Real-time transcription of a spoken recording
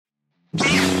Dooku.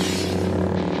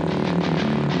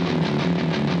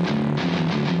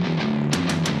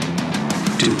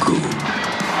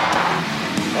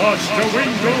 Hasta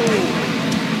window!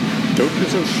 Don't be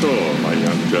so sure, my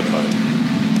young Jedi.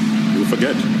 You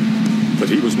forget that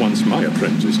he was once my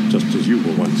apprentice, just as you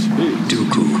were once his.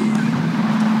 Dooku.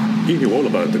 He knew all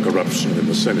about the corruption in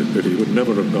the Senate, but he would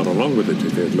never have gone along with it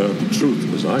if he had learned the truth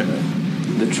as I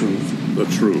have. The truth. The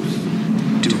truth.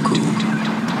 Dooku.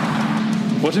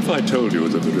 What if I told you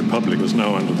that the Republic was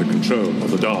now under the control of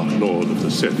the Dark Lord of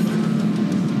the Sith?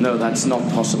 No, that's not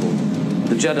possible.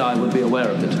 The Jedi would be aware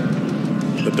of it.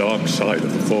 The dark side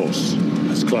of the Force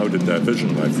has clouded their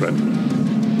vision, my friend.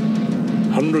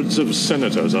 Hundreds of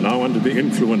senators are now under the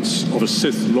influence of a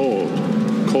Sith Lord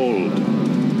called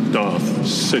Darth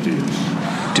Sidious.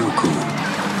 Dooku.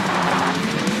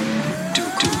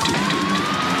 Dooku.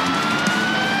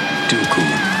 Dooku. Dooku. Dooku.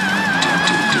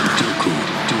 Dooku.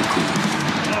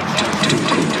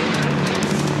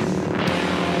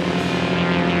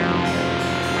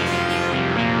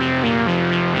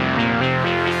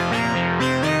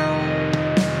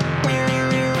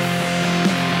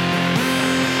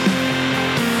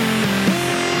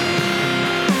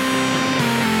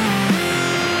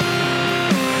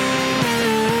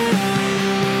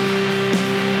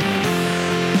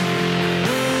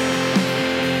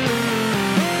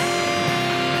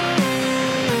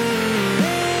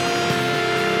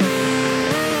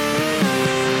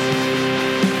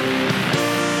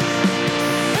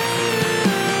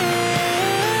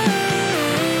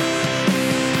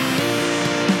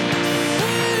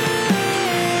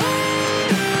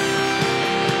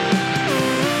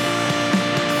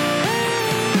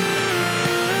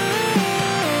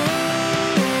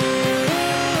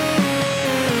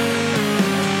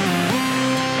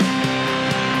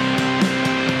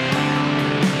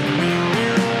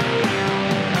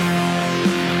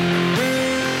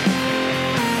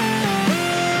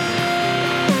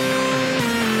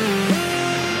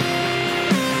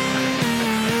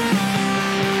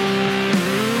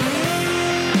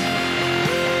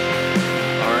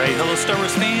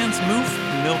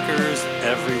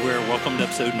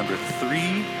 Episode number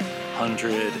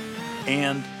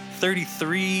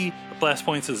 333 of Blast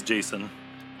Points is Jason.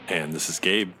 And this is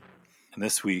Gabe. And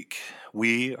this week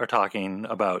we are talking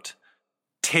about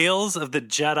Tales of the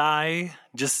Jedi,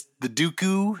 just the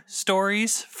Dooku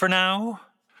stories for now.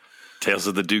 Tales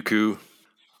of the Dooku,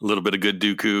 a little bit of good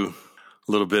Dooku,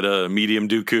 a little bit of medium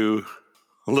Dooku,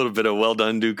 a little bit of well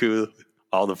done Dooku,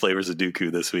 all the flavors of Dooku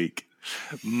this week.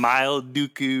 Mild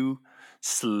Dooku,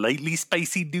 slightly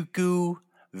spicy Dooku,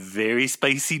 very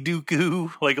spicy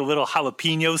Dooku, like a little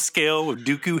jalapeno scale with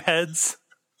Dooku heads.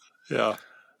 Yeah.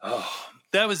 Oh,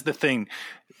 that was the thing.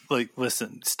 Like,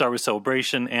 listen, Star Wars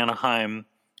Celebration, Anaheim,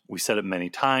 we said it many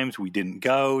times. We didn't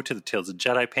go to the Tales of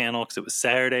Jedi panel because it was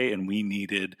Saturday and we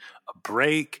needed a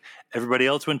break. Everybody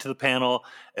else went to the panel,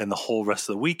 and the whole rest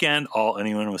of the weekend, all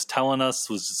anyone was telling us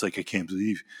was just like, I can't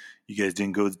believe you guys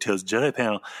didn't go to the Tales of Jedi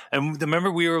panel. And remember,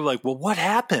 we were like, well, what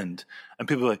happened? And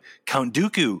people were like, Count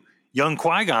Dooku, young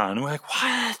Qui-Gon. And we're like,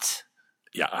 what?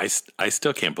 Yeah, I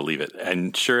still can't believe it.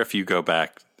 And sure, if you go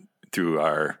back through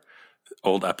our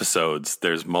old episodes,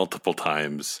 there's multiple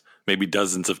times, maybe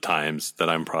dozens of times, that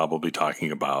I'm probably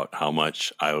talking about how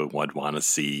much I would want to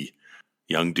see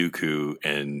young Dooku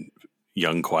and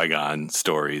young Qui-Gon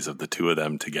stories of the two of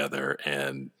them together.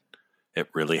 And it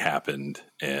really happened.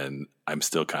 And I'm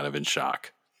still kind of in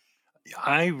shock.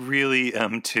 I really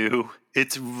am too.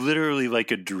 It's literally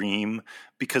like a dream,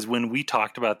 because when we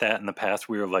talked about that in the past,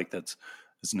 we were like, it's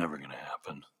never going to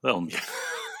happen. That'll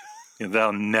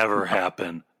never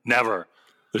happen. Never.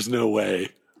 There's no way.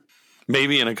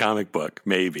 Maybe in a comic book.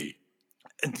 Maybe.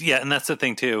 Yeah, and that's the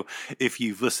thing too. If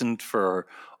you've listened for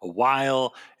a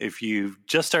while, if you've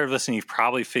just started listening, you've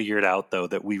probably figured out, though,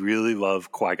 that we really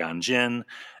love Qui-Gon Jinn,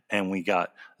 and we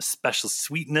got a special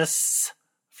sweetness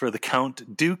for the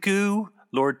Count Dooku,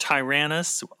 Lord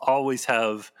Tyrannus.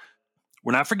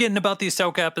 We're not forgetting about the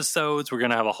Ahsoka episodes. We're going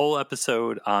to have a whole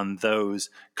episode on those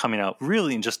coming out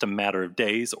really in just a matter of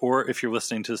days. Or if you're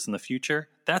listening to this in the future,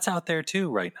 that's out there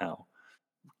too right now.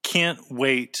 Can't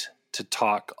wait to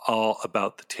talk all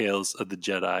about the Tales of the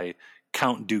Jedi,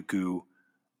 Count Dooku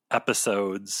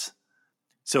episodes.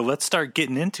 So let's start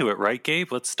getting into it, right,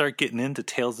 Gabe? Let's start getting into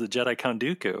Tales of the Jedi, Count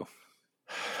Dooku.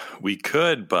 We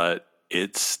could, but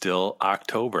it's still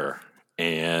October.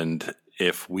 And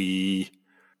if we're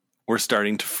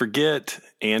starting to forget,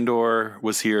 Andor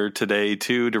was here today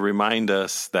too to remind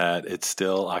us that it's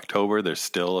still October. There's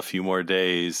still a few more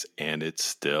days, and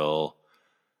it's an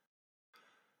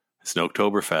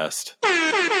Oktoberfest.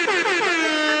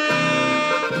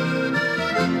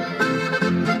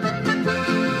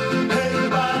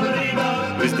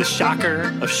 the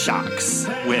shocker of shocks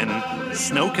when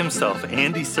Snoke himself,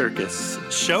 Andy Serkis,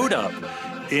 showed up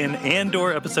in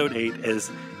Andor Episode 8 as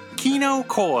Kino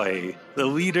Koy, the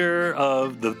leader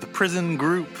of the prison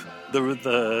group,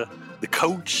 the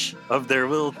coach of their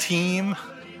little team.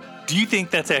 Do you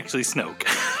think that's actually Snoke?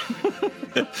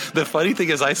 The funny thing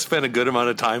is I spent a good amount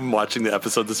of time watching the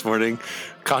episode this morning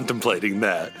contemplating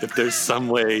that. If there's some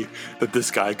way that this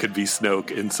guy could be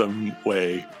Snoke in some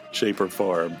way, shape, or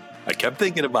form. I kept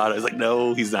thinking about it. I was like,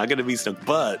 no, he's not going to be Snoke.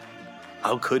 But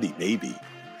how could he? Maybe.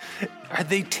 Are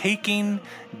they taking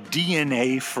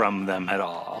DNA from them at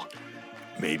all?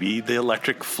 Maybe the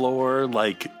electric floor,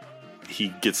 like he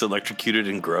gets electrocuted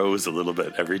and grows a little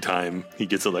bit every time he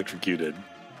gets electrocuted.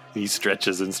 He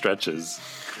stretches and stretches.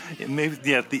 Maybe,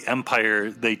 yeah, the Empire,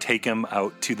 they take him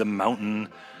out to the mountain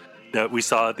that we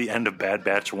saw at the end of Bad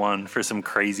Batch 1 for some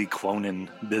crazy cloning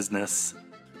business.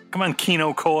 Come on,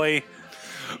 Kino Koy.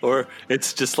 Or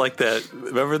it's just like that.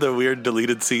 Remember the weird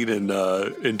deleted scene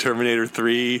in Terminator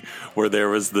 3 where there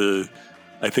was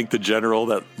I think the general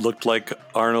that looked like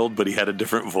Arnold, but he had a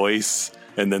different voice.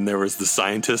 And then there was the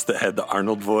scientist that had the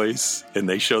Arnold voice, and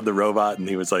they showed the robot and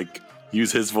he was like,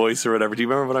 use his voice or whatever. Do you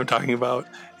remember what I'm talking about?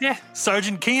 Yeah,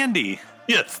 Sergeant Candy.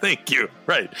 Yes, thank you.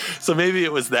 Right. So maybe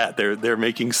it was that. They're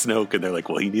making Snoke and they're like,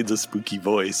 well, he needs a spooky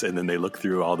voice. And then they look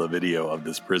through all the video of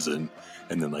this prison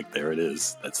and then like, there it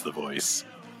is. That's the voice.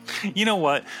 You know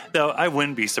what, though? I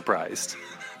wouldn't be surprised.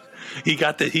 He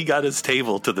got his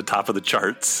table to the top of the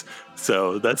charts.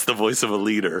 So that's the voice of a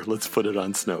leader. Let's put it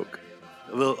on Snoke.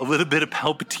 A little bit of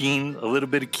Palpatine, a little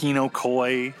bit of Kino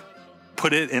Koy.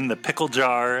 Put it in the pickle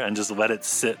jar and just let it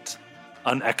sit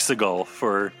on Exegol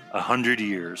for 100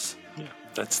 years. Yeah,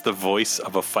 that's the voice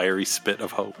of a fiery spit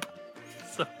of hope.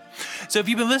 So if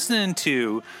you've been listening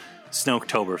to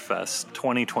Snoketoberfest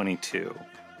 2022,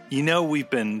 you know we've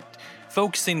been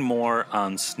focusing more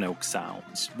on Snoke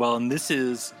sounds. Well, and this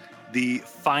is the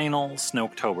final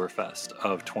Snoketoberfest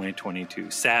of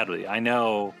 2022. Sadly, I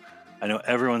know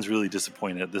everyone's really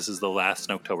disappointed. This is the last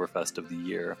Snoketoberfest of the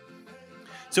year.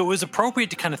 So it was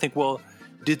appropriate to kind of think, well,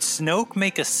 did Snoke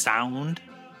make a sound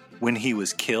when he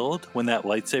was killed, when that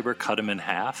lightsaber cut him in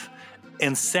half?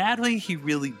 And sadly, he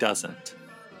really doesn't.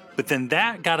 But then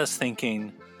that got us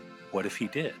thinking, what if he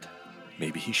did?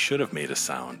 Maybe he should have made a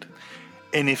sound.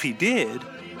 And if he did,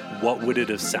 what would it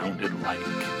have sounded like?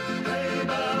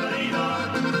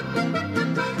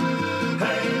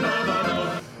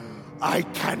 I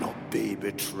cannot be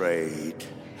betrayed.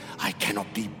 I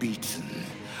cannot be beaten.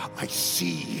 I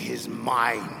see his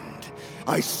mind.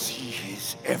 I see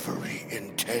his every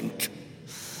intent.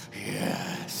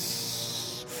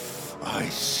 Yes, I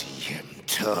see him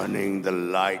turning the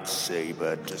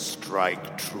lightsaber to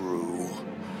strike true.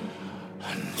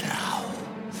 And now,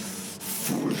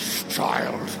 foolish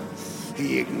child,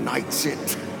 he ignites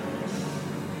it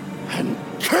and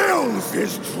kills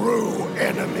his true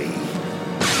enemy.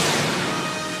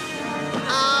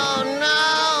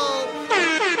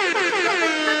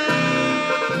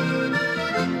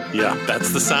 Yeah,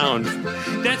 that's the sound.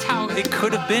 That's how it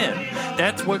could have been.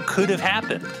 That's what could have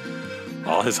happened.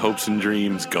 All his hopes and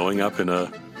dreams going up in a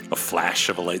flash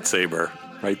of a lightsaber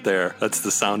right there. That's the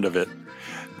sound of it.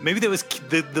 Maybe that was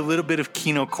the little bit of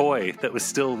Kino Koy that was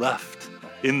still left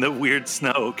in the weird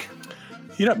Snoke.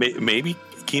 You know, maybe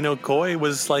Kino Koy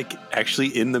was like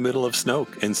actually in the middle of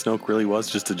Snoke, and Snoke really was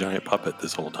just a giant puppet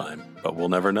this whole time. But we'll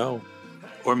never know.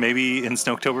 Or maybe in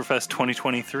Snoketoberfest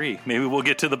 2023. Maybe we'll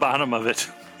get to the bottom of it.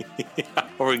 Yeah,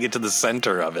 or we'll get to the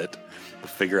center of it. We'll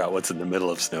figure out what's in the middle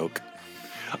of Snoke.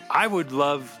 I would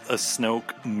love a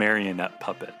Snoke marionette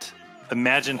puppet.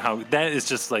 Imagine how that is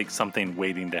just like something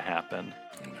waiting to happen.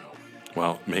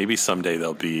 Well, maybe someday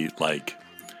there'll be like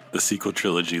the sequel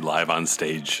trilogy live on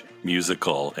stage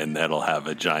musical, and that'll have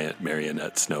a giant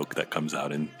marionette Snoke that comes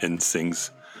out and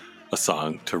sings a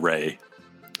song to Rey,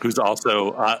 who's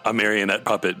also a marionette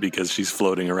puppet because she's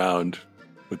floating around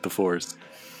with the Force.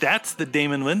 That's the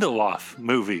Damon Lindelof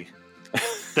movie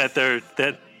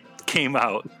that came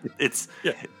out. It's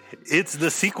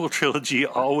the sequel trilogy,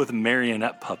 all with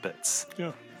marionette puppets.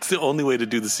 Yeah, it's the only way to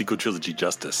do the sequel trilogy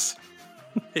justice.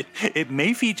 It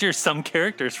may feature some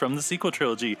characters from the sequel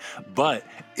trilogy, but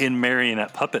in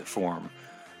marionette puppet form.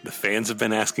 The fans have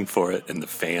been asking for it, and the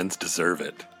fans deserve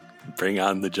it. Bring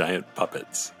on the giant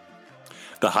puppets.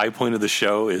 The high point of the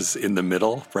show is in the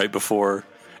middle, right before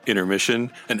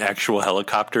intermission. An actual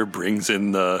helicopter brings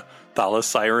in the Thala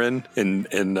siren, and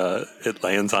it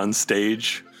lands on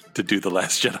stage to do the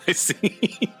Last Jedi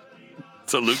scene.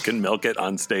 So Luke can milk it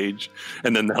on stage,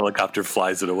 and then the helicopter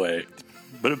flies it away.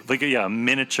 But like a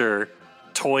miniature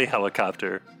toy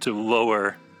helicopter to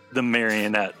lower the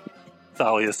marionette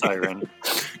Thalia Siren.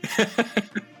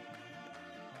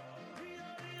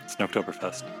 It's an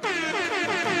Oktoberfest.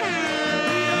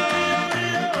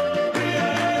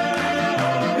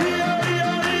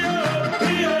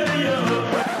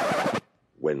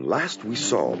 When last we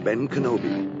saw Ben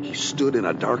Kenobi, he stood in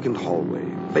a darkened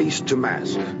hallway, face to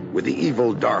mask, with the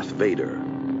evil Darth Vader.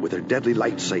 With their deadly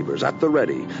lightsabers at the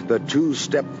ready, the two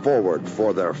step forward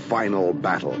for their final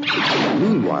battle.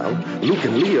 Meanwhile, Luke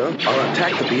and Leia are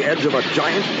attacked at the edge of a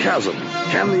giant chasm.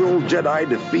 Can the old Jedi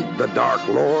defeat the Dark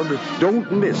Lord?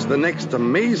 Don't miss the next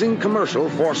amazing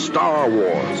commercial for Star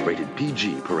Wars. Rated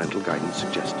PG, parental guidance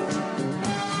suggested.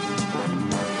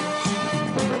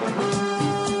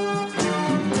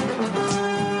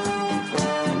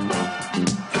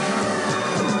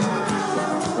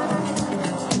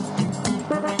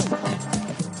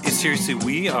 Seriously,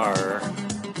 we are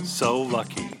so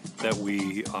lucky that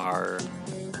we are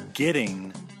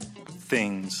getting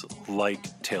things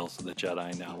like Tales of the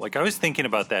Jedi now. Like, I was thinking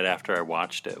about that after I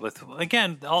watched it.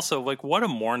 Again, also, like, what a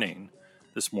morning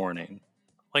this morning.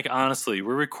 Like, honestly,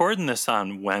 we're recording this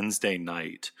on Wednesday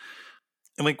night.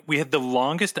 And, like, we had the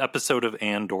longest episode of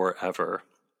Andor ever.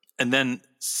 And then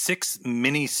 6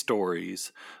 mini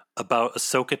stories about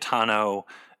Ahsoka Tano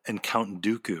and Count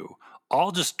Dooku,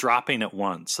 all just dropping at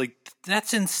once. Like,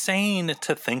 that's insane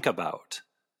to think about.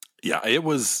 Yeah,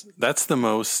 that's the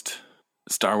most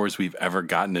Star Wars we've ever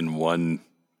gotten in one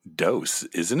dose,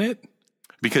 isn't it?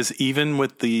 Because even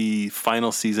with the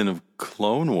final season of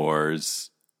Clone Wars,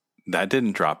 that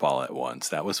didn't drop all at once.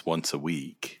 That was once a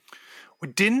week.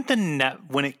 Didn't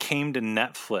when it came to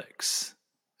Netflix,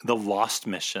 the Lost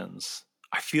missions,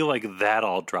 I feel like that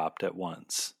all dropped at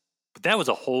once. But that was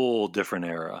a whole different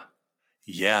era.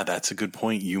 Yeah, that's a good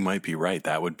point. You might be right.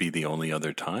 That would be the only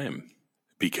other time.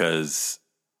 Because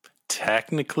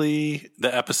technically,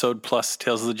 the episode plus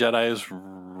Tales of the Jedi is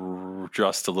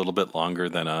just a little bit longer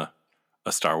than a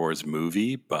Star Wars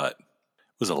movie, but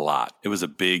it was a lot. It was a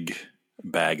big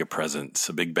bag of presents,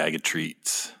 a big bag of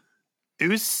treats. It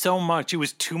was so much. It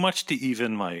was too much to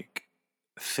even, like,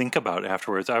 think about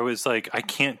afterwards. I was like, I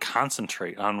can't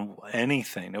concentrate on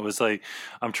anything. It was like,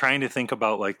 I'm trying to think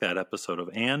about, like, that episode of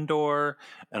Andor,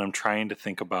 and I'm trying to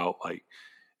think about, like,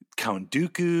 Count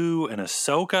Dooku and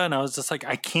Ahsoka, and I was just like,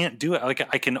 I can't do it. Like,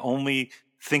 I can only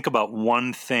think about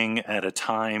one thing at a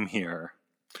time here.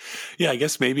 Yeah, I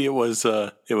guess maybe it was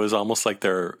almost like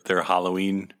their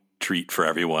Halloween treat for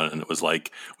everyone, and it was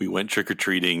like, we went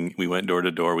trick-or-treating, we went door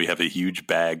to door, we have a huge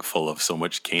bag full of so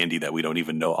much candy that we don't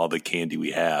even know all the candy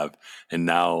we have, and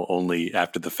now only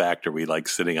after the fact are we, like,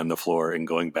 sitting on the floor and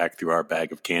going back through our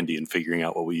bag of candy and figuring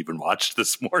out what we even watched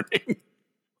this morning.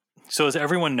 So as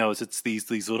everyone knows, it's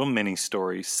these little mini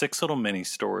stories, 6 little mini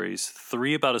stories,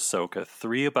 3 about Ahsoka,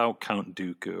 3 about Count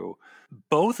Dooku,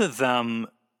 both of them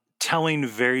telling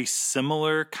very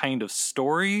similar kind of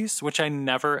stories, which I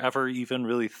never ever even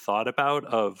really thought about,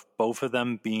 of both of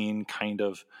them being kind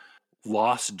of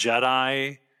lost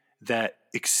Jedi that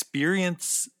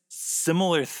experience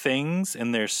similar things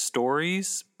in their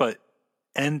stories, but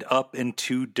end up in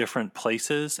 2 different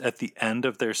places at the end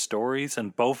of their stories,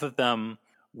 and both of them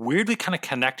weirdly kind of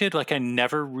connected. Like, I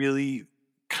never really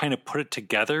kind of put it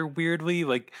together weirdly,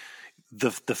 like the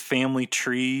family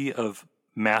tree of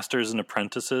masters and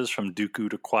apprentices from Dooku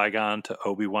to Qui-Gon to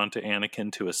Obi-Wan to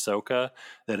Anakin to Ahsoka,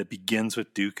 that it begins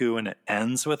with Dooku and it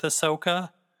ends with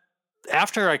Ahsoka.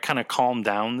 After I kind of calmed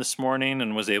down this morning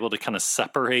and was able to kind of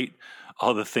separate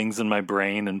all the things in my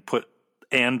brain and put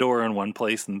Andor in one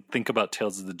place and think about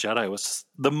Tales of the Jedi,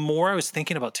 the more I was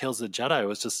thinking about Tales of the Jedi, I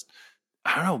was just,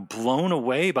 I don't know, blown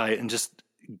away by it and just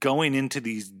going into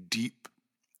these deep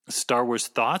Star Wars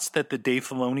thoughts that the Dave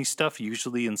Filoni stuff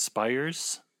usually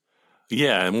inspires.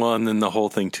 Yeah, and then the whole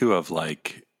thing, too, of,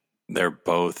 like, they're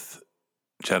both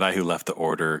Jedi who left the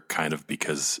Order kind of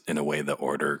because, in a way, the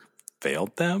Order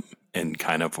failed them and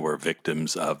kind of were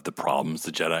victims of the problems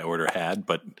the Jedi Order had,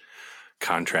 but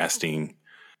contrasting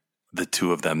the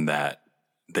two of them that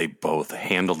they both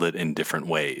handled it in different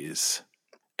ways.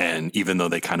 And even though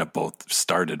they kind of both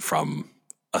started from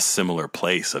a similar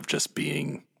place of just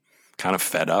being kind of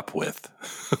fed up with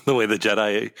the way the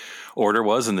Jedi Order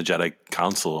was and the Jedi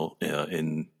Council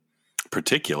in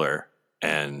particular.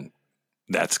 And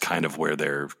that's kind of where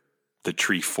the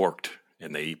tree forked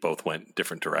and they both went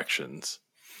different directions.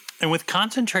 And with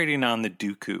concentrating on the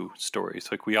Dooku stories,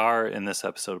 like we are in this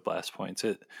episode of Blast Points,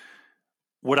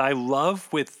 what I love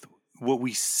with what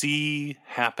we see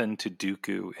happen to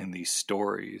Dooku in these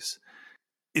stories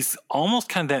is almost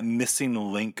kind of that missing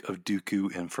link of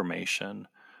Dooku information,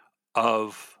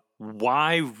 of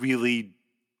why really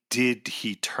did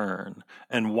he turn?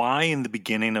 And why in the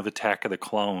beginning of Attack of the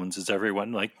Clones is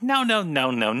everyone like, no, not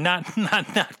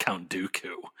Count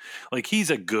Dooku. Like, he's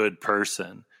a good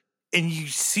person. And you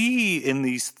see in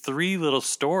these 3 little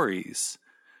stories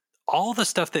all the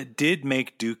stuff that did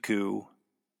make Dooku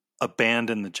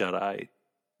abandon the Jedi,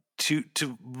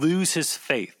 to lose his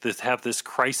faith, to have this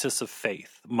crisis of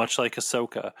faith, much like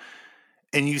Ahsoka.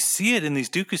 And you see it in these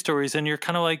Dooku stories, and you're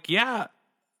kind of like, yeah,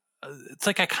 it's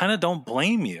like, I kind of don't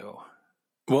blame you.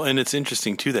 Well, and it's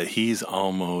interesting, too, that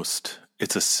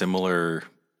it's a similar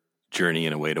journey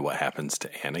in a way to what happens to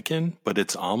Anakin, but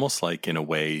it's almost like, in a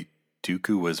way,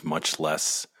 Dooku was much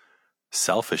less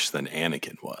selfish than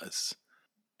Anakin was.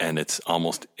 And it's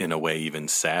almost, in a way, even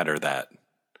sadder that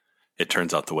it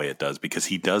turns out the way it does, because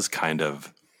he does kind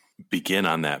of begin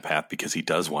on that path because he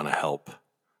does want to help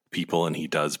people and he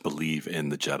does believe in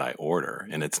the Jedi Order.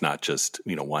 And it's not just,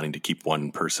 wanting to keep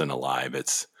one person alive.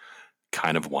 It's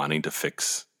kind of wanting to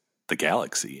fix the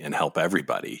galaxy and help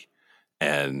everybody.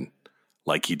 And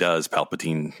like he does,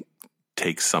 Palpatine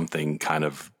takes something kind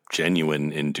of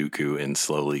genuine in Dooku and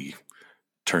slowly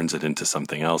turns it into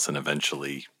something else and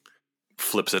eventually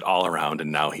flips it all around.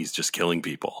 And now he's just killing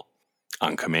people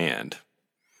on command.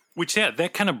 Which, yeah,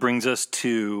 that kind of brings us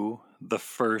to the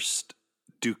first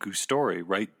Dooku story,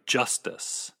 right?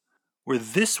 Justice, where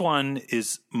this one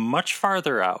is much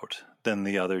farther out than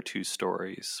the other 2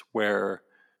 stories, where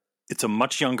it's a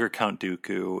much younger Count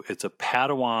Dooku. It's a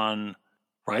Padawan,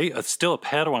 right? It's still a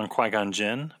Padawan Qui-Gon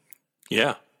Jinn.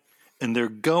 Yeah. And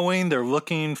they're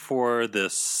looking for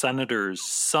this senator's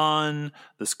son,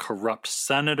 this corrupt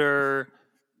senator.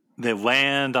 They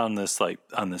land on this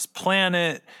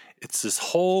planet. It's this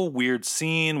whole weird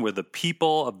scene where the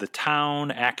people of the town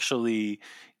actually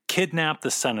kidnap the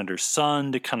senator's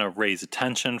son to kind of raise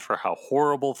attention for how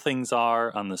horrible things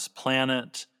are on this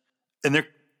planet. And they're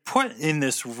put in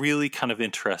this really kind of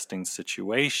interesting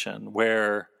situation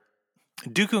where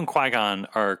Dooku and Qui-Gon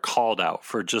are called out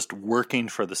for just working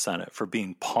for the Senate, for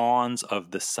being pawns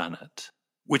of the Senate,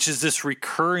 which is this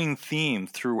recurring theme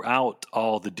throughout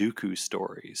all the Dooku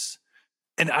stories.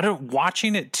 And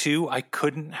watching it too, I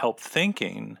couldn't help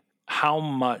thinking how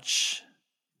much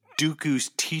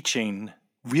Dooku's teaching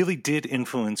really did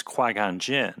influence Qui-Gon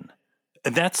Jinn.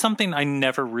 And that's something I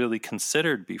never really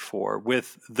considered before,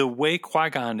 with the way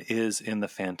Qui-Gon is in The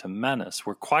Phantom Menace,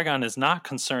 where Qui-Gon is not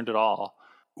concerned at all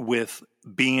with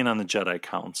being on the Jedi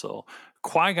Council.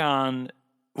 Qui-Gon,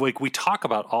 like we talk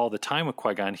about all the time with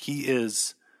Qui-Gon, he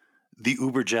is the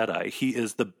Uber Jedi. He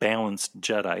is the balanced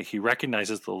Jedi. He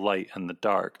recognizes the light and the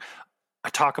dark. I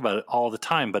talk about it all the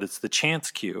time, but it's the Chance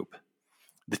Cube.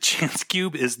 The Chance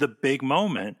Cube is the big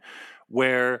moment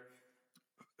where,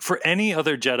 for any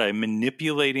other Jedi,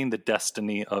 manipulating the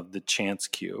destiny of the Chance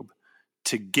Cube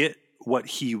to get what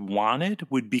he wanted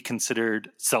would be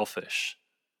considered selfish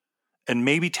and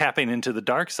maybe tapping into the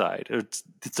dark side.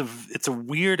 It's a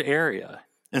weird area.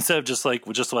 Instead of just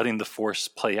letting the Force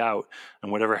play out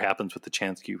and whatever happens with the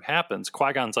Chance Cube happens,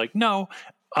 Qui-Gon's like, no,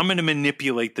 I'm going to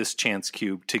manipulate this Chance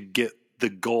Cube to get the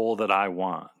goal that I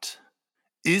want.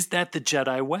 Is that the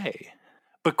Jedi way?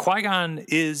 But Qui-Gon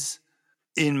is,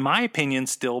 in my opinion,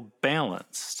 still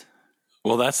balanced.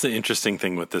 Well, that's the interesting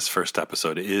thing with this first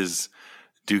episode is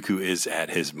Dooku is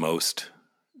at his most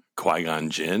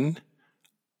Qui-Gon Jinn,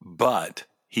 but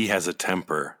he has a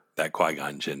temper that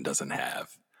Qui-Gon Jinn doesn't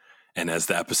have. And as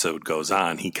the episode goes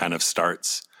on, he kind of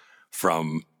starts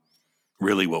from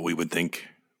really what we would think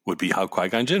would be how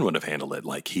Qui-Gon Jinn would have handled it.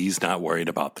 Like, he's not worried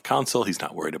about the council. He's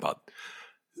not worried about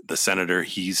the senator.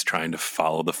 He's trying to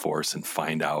follow the Force and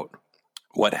find out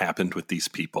what happened with these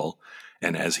people.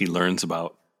 And as he learns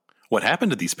about what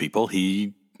happened to these people,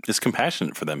 he is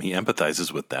compassionate for them. He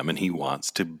empathizes with them, and he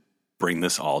wants to bring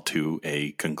this all to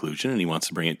a conclusion, and he wants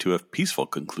to bring it to a peaceful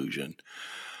conclusion.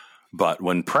 But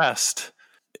when pressed,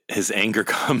 his anger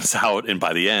comes out, and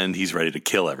by the end, he's ready to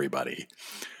kill everybody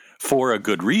for a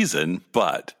good reason.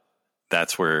 But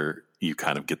that's where you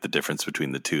kind of get the difference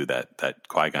between the two, that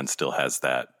Qui-Gon still has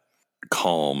that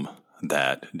calm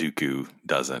that Dooku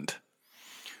doesn't.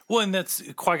 Well,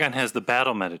 and Qui-Gon has the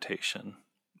battle meditation.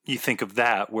 You think of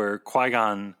that, where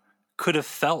Qui-Gon could have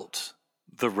felt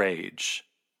the rage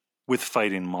with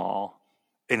fighting Maul,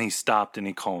 and he stopped and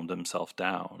he calmed himself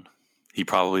down. He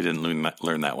probably didn't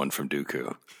learn that one from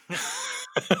Dooku.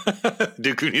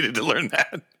 Dooku needed to learn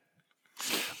that.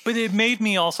 But it made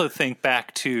me also think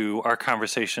back to our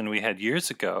conversation we had years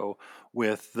ago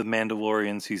with the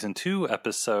Mandalorian Season 2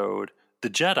 episode, The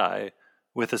Jedi,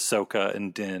 with Ahsoka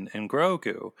and Din and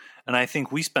Grogu. And I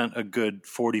think we spent a good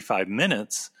 45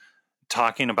 minutes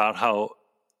talking about how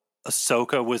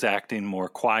Ahsoka was acting more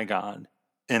Qui-Gon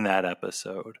in that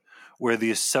episode, where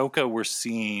the Ahsoka we're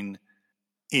seeing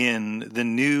in the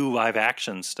new live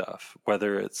action stuff,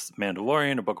 whether it's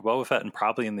Mandalorian or Book of Boba Fett, and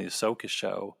probably in the Ahsoka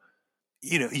show,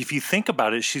 you know, if you think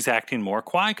about it, she's acting more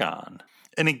Qui-Gon.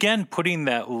 And again, putting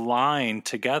that line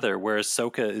together where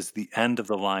Ahsoka is the end of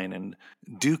the line and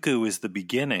Dooku is the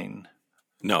beginning.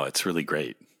 No, it's really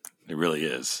great. It really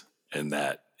is. And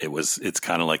that it's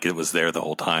kind of like it was there the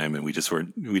whole time and we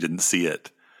didn't see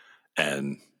it.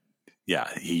 And yeah,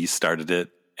 he started it,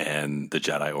 and the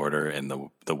Jedi Order and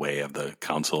the way of the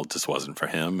Council just wasn't for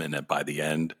him. And that by the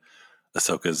end,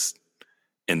 Ahsoka's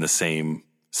in the same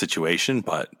situation,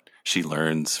 but she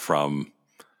learns from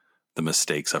the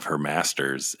mistakes of her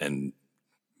masters and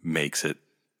makes it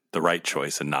the right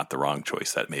choice and not the wrong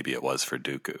choice that maybe it was for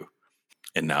Dooku.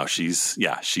 And now she's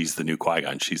the new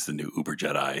Qui-Gon. She's the new Uber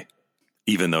Jedi,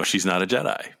 even though she's not a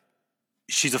Jedi.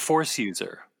 She's a Force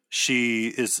user. She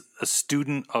is a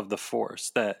student of the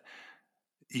Force, that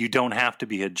you don't have to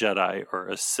be a Jedi or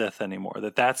a Sith anymore,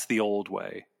 that's the old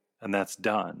way, and that's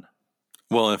done.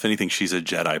 Well, if anything, she's a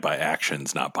Jedi by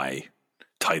actions, not by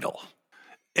title.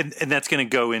 And that's going to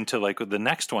go into like the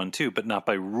next one too, but not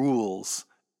by rules.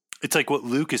 It's like what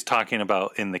Luke is talking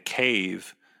about in the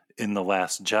cave in The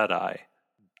Last Jedi.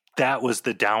 That was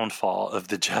the downfall of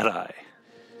the Jedi.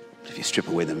 If you strip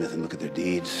away the myth and look at their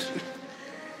deeds,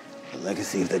 the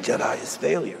legacy of the Jedi is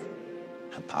failure,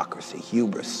 hypocrisy,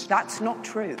 hubris. That's not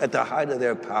true. At the height of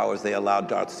their powers, they allowed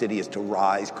Darth Sidious to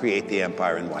rise, create the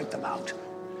Empire, and wipe them out.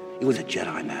 It was a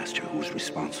Jedi Master who was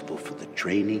responsible for the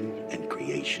training and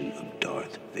creation of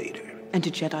Darth Vader. And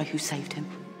a Jedi who saved him.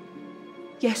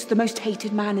 Yes, the most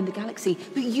hated man in the galaxy,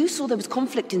 but you saw there was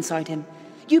conflict inside him.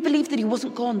 You believed that he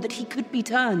wasn't gone, that he could be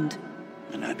turned.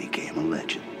 And I became a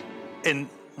legend. And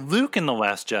Luke in The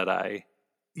Last Jedi,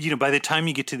 you know, by the time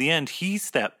you get to the end, he's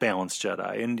that balanced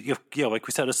Jedi. And, you know, like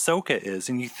we said, Ahsoka is.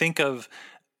 And you think of,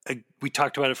 we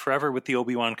talked about it forever with the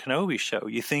Obi-Wan Kenobi show.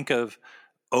 You think of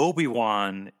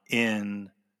Obi-Wan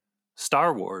in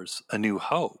Star Wars, A New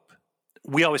Hope.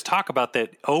 We always talk about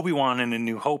that Obi-Wan in A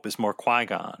New Hope is more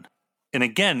Qui-Gon. And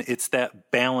again, it's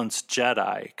that balanced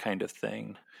Jedi kind of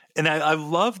thing. And I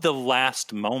love the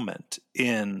last moment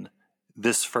in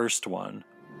this first one.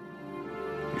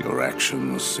 Your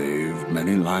actions saved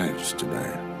many lives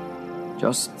today.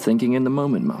 Just thinking in the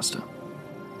moment, Master.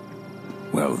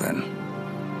 Well then,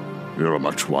 you're a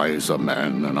much wiser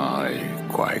man than I,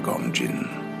 Qui-Gon Jinn.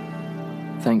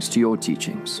 Thanks to your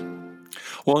teachings.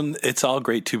 Well, and it's all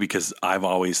great too, because I've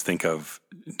always think of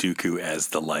Dooku as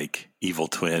the like evil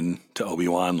twin to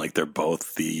Obi-Wan. Like they're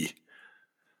both the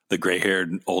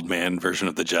gray-haired old man version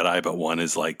of the Jedi, but one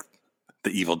is like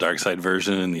the evil dark side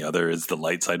version and the other is the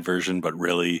light side version. But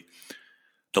really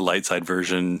the light side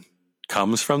version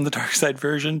comes from the dark side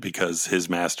version because his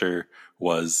master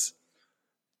was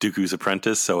Dooku's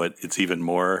apprentice. So it's even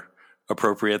more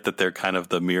appropriate that they're kind of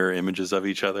the mirror images of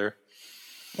each other.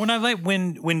 When I like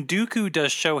when Dooku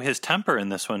does show his temper in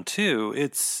this one too,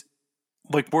 it's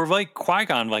like we're like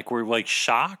Qui-Gon, like we're like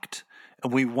shocked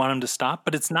and we want him to stop,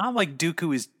 but it's not like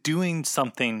Dooku is doing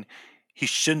something he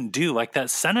shouldn't do. Like that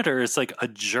senator is like a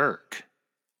jerk.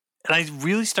 And I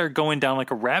really started going down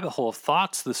like a rabbit hole of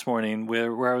thoughts this morning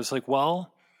where I was like,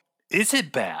 well, is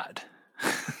it bad?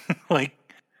 Like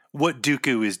what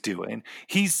Dooku is doing?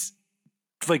 He's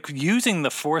like using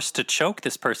the Force to choke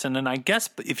this person. And I guess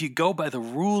if you go by the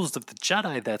rules of the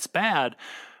Jedi, that's bad.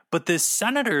 But this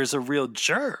senator is a real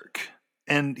jerk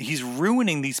and he's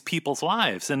ruining these people's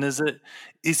lives. And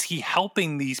is he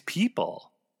helping these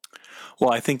people?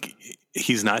 Well, I think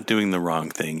he's not doing the wrong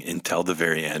thing until the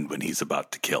very end when he's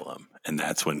about to kill him. And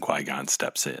that's when Qui-Gon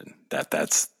steps in.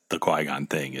 That's the Qui-Gon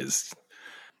thing is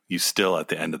you still, at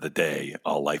the end of the day,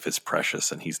 all life is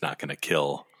precious and he's not going to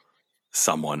kill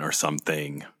someone or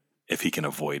something if he can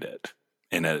avoid it.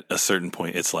 And at a certain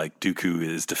point, it's like Dooku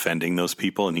is defending those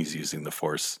people and he's using the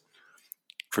Force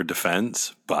for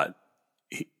defense, but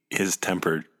his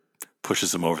temper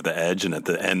pushes him over the edge. And at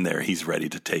the end there, he's ready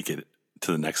to take it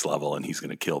to the next level and he's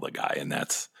going to kill the guy. And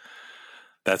that's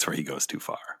where he goes too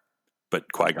far.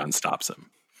 But Qui-Gon stops him.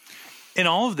 In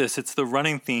all of this, it's the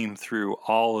running theme through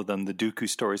all of them, the Dooku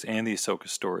stories and the Ahsoka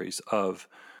stories, of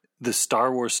the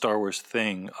Star Wars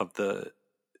thing of the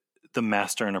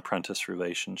master and apprentice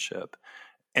relationship.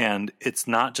 And it's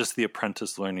not just the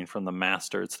apprentice learning from the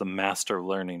master, it's the master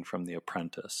learning from the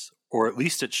apprentice. Or at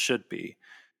least it should be.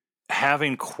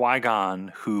 Having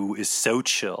Qui-Gon, who is so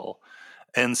chill,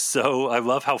 and so I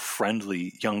love how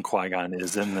friendly young Qui-Gon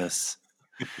is in this,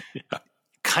 yeah.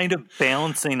 Kind of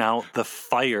balancing out the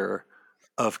fire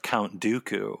of Count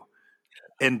Dooku.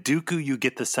 And Dooku, you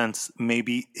get the sense,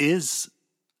 maybe is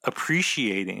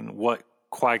appreciating what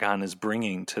Qui-Gon is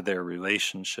bringing to their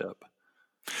relationship.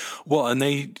 Well, and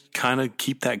they kind of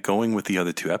keep that going with the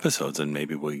other two episodes, and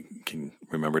maybe we can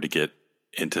remember to get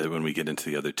into when we get into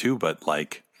the other two, but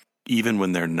like even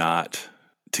when they're not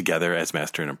together as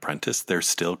master and apprentice, they're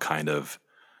still kind of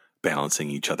balancing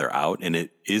each other out, and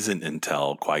it isn't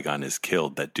until Qui-Gon is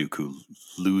killed that Dooku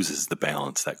loses the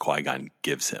balance that Qui-Gon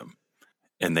gives him.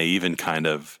 And they even kind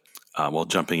of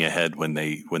jumping ahead when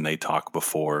they talk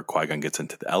before Qui-Gon gets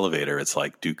into the elevator, it's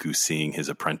like Dooku seeing his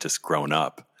apprentice grown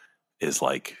up is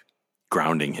like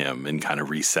grounding him and kind of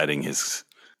resetting his,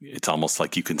 it's almost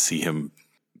like you can see him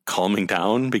calming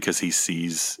down because he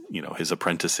sees, his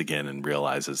apprentice again and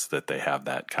realizes that they have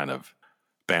that kind of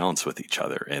balance with each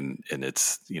other. And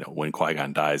it's, when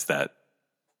Qui-Gon dies, that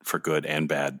for good and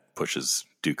bad pushes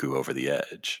Dooku over the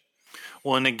edge.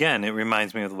 Well, and again, it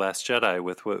reminds me of The Last Jedi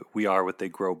with what we are, what they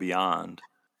grow beyond,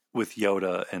 with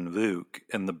Yoda and Luke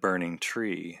and the burning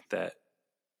tree, that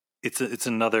it's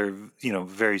another,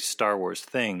 very Star Wars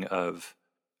thing of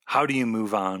how do you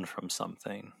move on from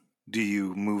something? Do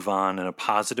you move on in a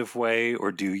positive way,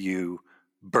 or do you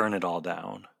burn it all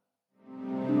down?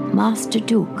 Master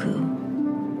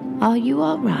Dooku, are you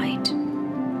all right?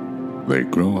 They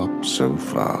grow up so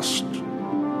fast,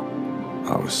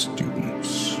 our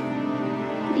students.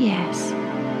 Yes,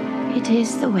 it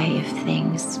is the way of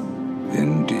things.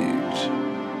 Indeed.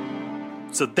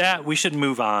 So that we should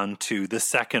move on to the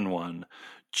second one,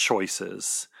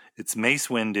 choices. It's Mace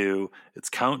Windu, it's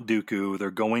Count Dooku.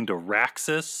 They're going to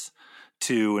Raxus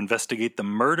to investigate the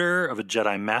murder of a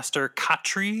Jedi Master,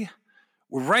 Katri.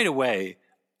 Right away,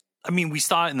 we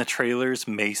saw it in the trailers,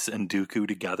 Mace and Dooku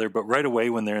together, but right away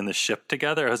when they're in the ship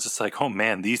together, I was just like, oh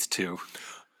man, these two.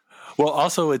 Well,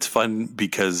 also it's fun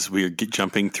because we're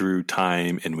jumping through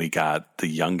time and we got the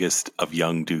youngest of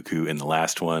young Dooku in the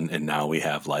last one, and now we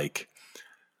have like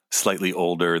slightly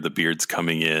older, the beard's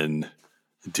coming in,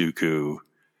 Dooku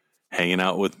hanging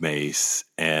out with Mace.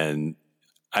 And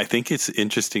I think it's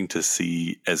interesting to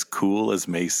see, as cool as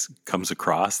Mace comes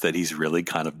across, that he's really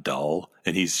kind of dull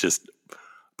and he's just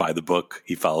by the book.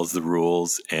 He follows the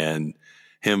rules, and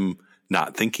him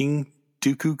not thinking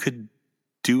Dooku could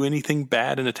do anything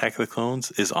bad in Attack of the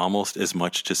Clones is almost as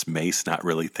much just Mace not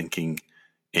really thinking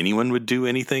anyone would do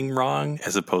anything wrong,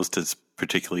 as opposed to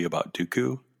particularly about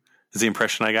Dooku. Is the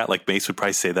impression I got. Like Mace would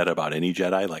probably say that about any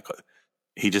Jedi. Like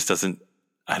he just doesn't,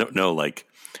 I don't know, like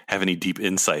have any deep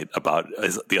insight about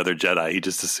the other Jedi. He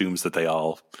just assumes that they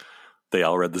all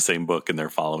read the same book and they're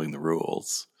following the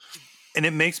rules. And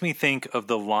it makes me think of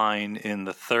the line in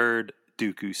the third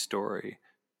Dooku story.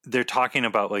 They're talking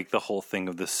about like the whole thing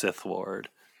of the Sith Lord.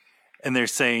 And they're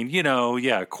saying,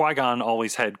 Qui-Gon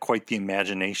always had quite the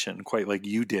imagination, quite like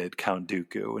you did, Count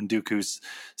Dooku. And Dooku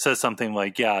says something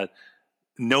like,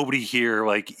 nobody here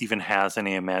like even has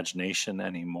any imagination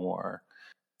anymore.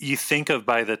 You think of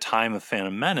by the time of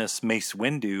Phantom Menace, Mace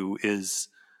Windu is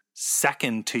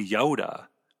second to Yoda.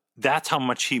 That's how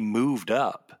much he moved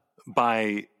up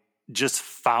by just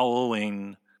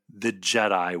following the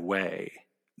Jedi way.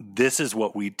 This is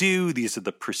what we do. These are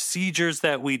the procedures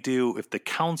that we do. If the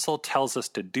council tells us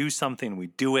to do something, we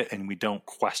do it and we don't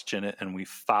question it and we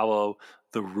follow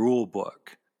the rule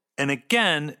book. And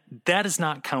again, that is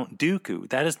not Count Dooku.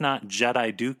 That is not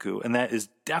Jedi Dooku. And that is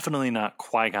definitely not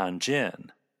Qui-Gon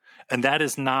Jinn. And that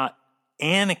is not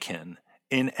Anakin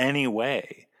in any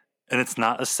way. And it's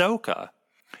not Ahsoka.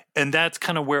 And that's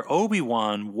kind of where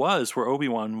Obi-Wan was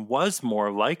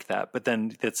more like that. But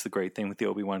then that's the great thing with the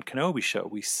Obi-Wan Kenobi show.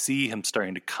 We see him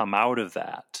starting to come out of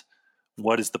that.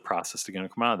 What is the process to going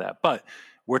to come out of that? But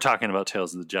we're talking about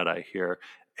Tales of the Jedi here.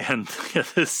 And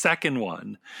the second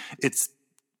one, it's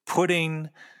putting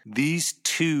these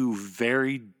two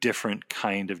very different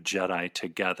kind of Jedi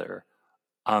together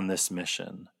on this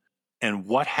mission. And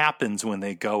what happens when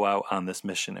they go out on this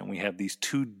mission and we have these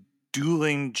two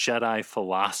dueling Jedi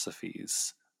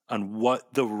philosophies on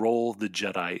what the role of the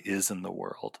Jedi is in the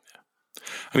world.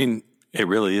 I mean, it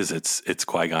really is. It's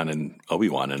Qui-Gon and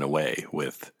Obi-Wan in a way,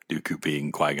 with Dooku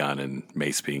being Qui-Gon and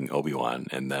Mace being Obi-Wan,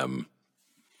 and them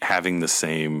having the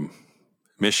same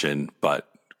mission, but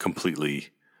completely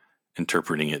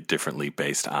interpreting it differently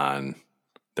based on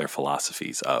their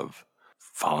philosophies of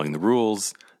following the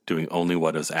rules, doing only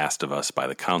what is asked of us by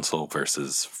the council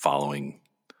versus following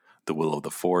the will of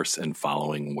the Force and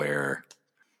following where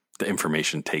the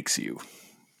information takes you.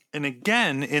 And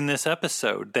again, in this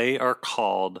episode, they are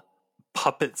called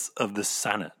puppets of the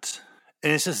Senate.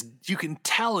 And it's just, you can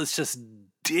tell it's just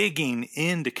digging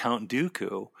into Count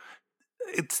Dooku.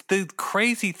 It's the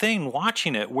crazy thing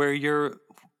watching it where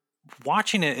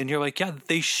watching it and you're like, yeah,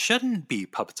 they shouldn't be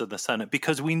puppets of the Senate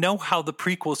because we know how the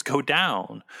prequels go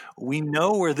down. We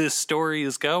know where this story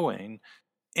is going.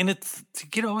 And it's,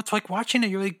 it's like watching it,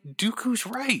 you're like, Dooku's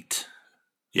right.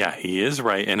 Yeah, he is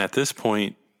right. And at this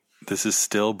point, this is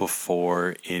still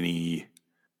before any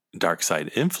dark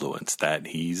side influence, that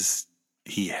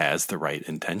he has the right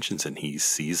intentions and he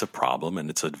sees a problem and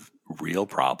it's a real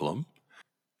problem.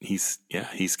 He's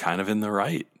kind of in the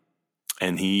right.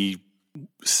 And he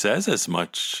says as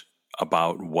much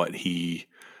about what he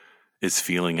is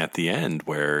feeling at the end,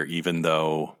 where even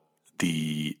though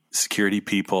the security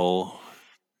people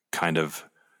kind of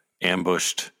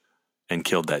ambushed and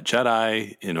killed that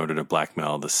Jedi in order to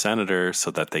blackmail the senator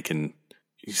so that they can,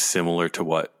 similar to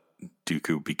what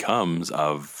Dooku becomes,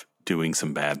 of doing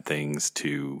some bad things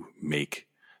to make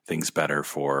things better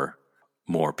for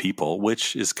more people,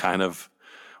 which is kind of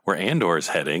where Andor is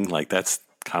heading. Like, that's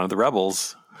kind of the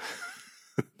rebels.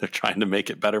 They're trying to make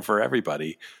it better for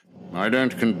everybody. I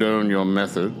don't condone your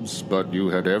methods, but you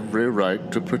had every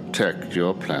right to protect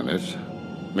your planet.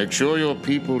 Make sure your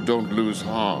people don't lose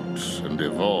heart and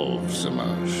evolve,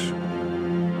 Samaj.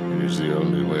 It is the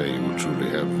only way you will truly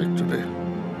have victory.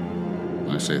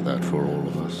 I say that for all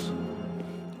of us.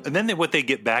 And then they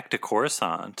get back to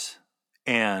Coruscant,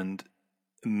 and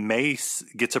Mace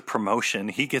gets a promotion.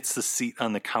 He gets the seat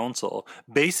on the council,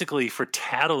 basically for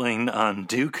tattling on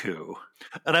Dooku.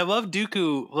 And I love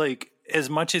Dooku, like, as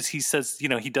much as he says,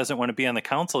 he doesn't want to be on the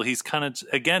council, he's kind of,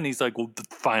 again, he's like, well,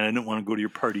 fine, I didn't want to go to your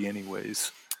party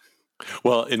anyways.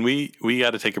 Well, and we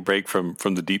got to take a break from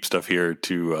the deep stuff here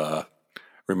to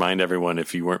remind everyone,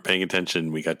 if you weren't paying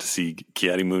attention, we got to see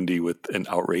Ki-Adi-Mundi with an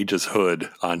outrageous hood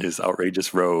on his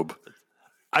outrageous robe.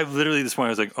 I literally this morning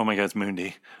I was like, oh my God, it's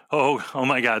Mundi. Oh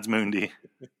my God, it's Mundi.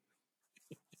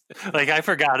 Like, I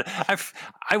forgot.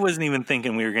 I wasn't even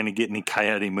thinking we were going to get any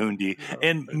Ki-Adi-Mundi.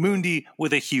 And Mundi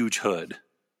with a huge hood.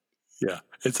 Yeah,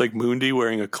 it's like Mundi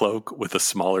wearing a cloak with a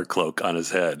smaller cloak on his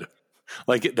head.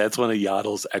 Like, that's one of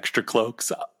Yaddle's extra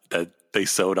cloaks that they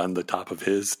sewed on the top of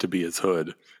his to be his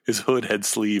hood. His hood had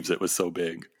sleeves. It was so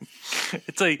big.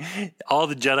 It's like all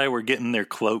the Jedi were getting their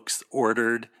cloaks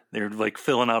ordered. They're like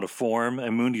filling out a form.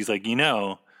 And Mundi's like,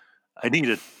 I need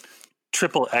a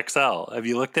triple XL. Have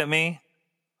you looked at me?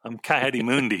 I'm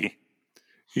Ki-Adi-Mundi.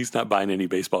 He's not buying any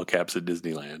baseball caps at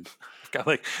Disneyland.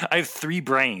 I have 3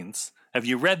 brains. Have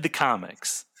you read the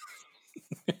comics?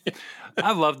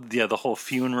 I loved the whole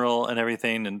funeral and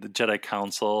everything, and the Jedi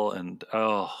Council, and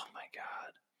oh my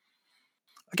God.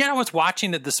 Again, I was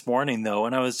watching it this morning though,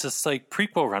 and I was just like,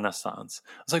 prequel renaissance.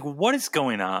 I was like, what is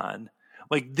going on?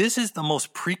 Like, this is the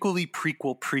most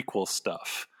prequel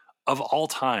stuff of all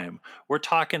time. We're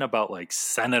talking about like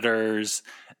senators,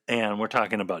 and we're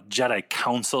talking about Jedi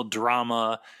Council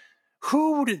drama.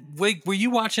 Were you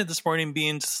watching it this morning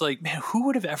being just like, man, who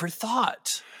would have ever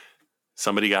thought?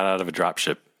 Somebody got out of a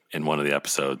dropship in one of the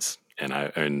episodes, and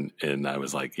I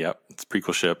was like, yep, it's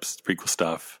prequel ships, it's prequel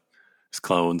stuff. There's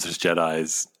clones, there's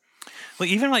Jedis. Like,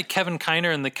 even like Kevin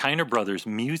Kiner and the Kiner brothers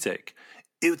music,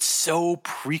 it's so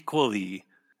prequel-y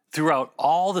throughout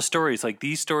all the stories. Like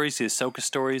these stories, the Ahsoka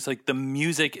stories, like the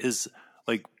music is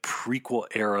like prequel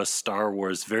era Star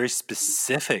Wars, very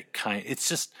specific kind. It's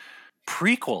just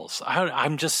prequels.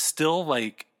 I'm just still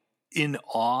like in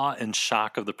awe and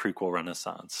shock of the prequel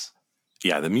renaissance.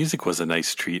 Yeah, the music was a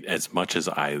nice treat. As much as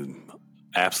I'm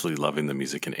absolutely loving the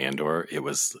music in Andor, it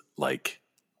was like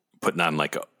putting on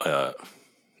like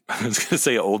I was going to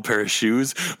say an old pair of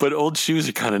shoes, but old shoes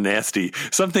are kind of nasty.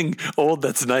 Something old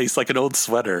that's nice, like an old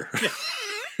sweater. Yeah.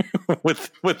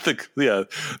 with the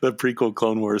prequel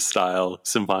Clone Wars style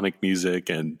symphonic music,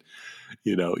 and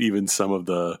even some of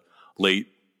the late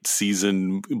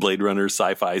season Blade Runner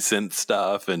sci-fi synth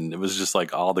stuff, and it was just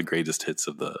like all the greatest hits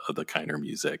of the Kiner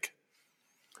music.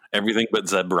 Everything but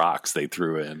Zeb Rocks they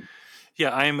threw in.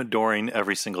 Yeah, I am adoring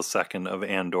every single second of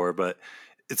Andor, but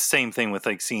it's the same thing with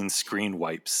like seeing screen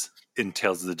wipes in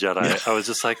Tales of the Jedi. Yeah. I was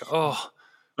just like, oh,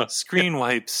 screen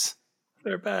wipes.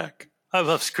 They're back. I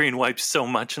love screen wipes so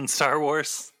much in Star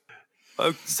Wars.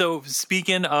 So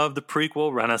speaking of the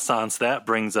prequel renaissance, that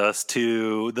brings us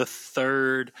to the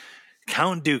third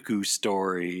Count Dooku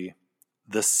story,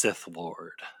 the Sith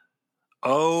Lord.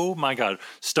 Oh my God.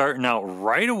 Starting out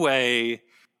right away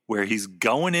where he's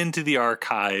going into the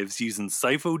archives using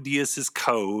Sifo Dyas's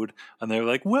code, and they're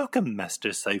like, welcome, Master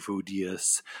Sifo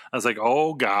Dyas. I was like,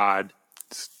 oh God.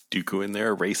 It's Dooku in there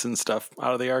erasing stuff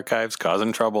out of the archives,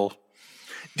 causing trouble.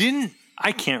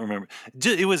 I can't remember.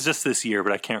 It was just this year,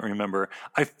 but I can't remember.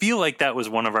 I feel like that was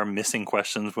one of our missing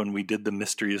questions when we did the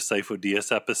Mystery of Sifo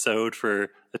Dyas episode for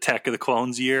Attack of the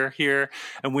Clones year here.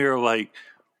 And we were like,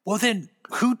 Well, then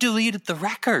who deleted the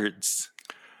records?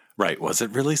 Right. Was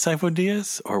it really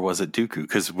Sifo-Dyas or was it Dooku?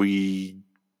 Because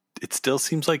it still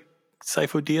seems like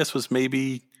Sifo-Dyas was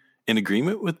maybe in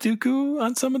agreement with Dooku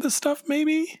on some of this stuff.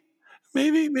 Maybe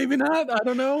not. I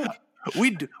don't know.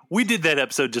 We did that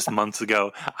episode just months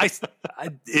ago.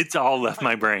 It's all left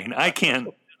my brain. I can't.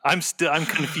 I'm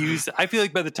confused. I feel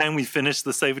like by the time we finished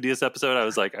the Sifo-Dyas episode, I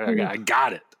was like, I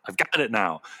got it. I've got it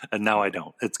now. And now I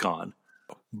don't. It's gone.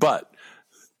 But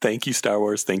thank you, Star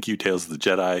Wars. Thank you, Tales of the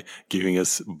Jedi, giving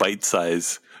us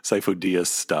bite-sized Sifo-Dyas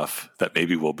stuff that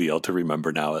maybe we'll be able to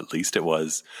remember now. At least it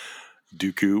was.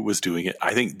 Dooku was doing it.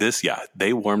 I think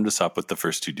they warmed us up with the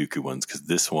first two Dooku ones because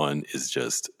this one is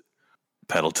just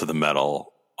pedal to the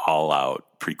metal, all out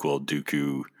prequel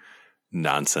Dooku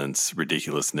nonsense,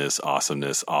 ridiculousness,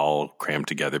 awesomeness, all crammed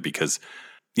together because,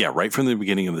 right from the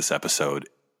beginning of this episode,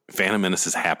 Phantom Menace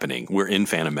is happening. We're in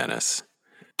Phantom Menace.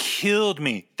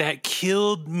 That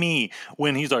killed me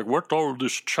when he's like, what's all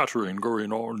this chattering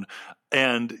going on?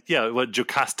 And what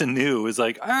Jocasta knew is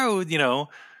like,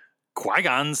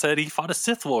 Qui-Gon said he fought a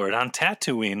Sith Lord on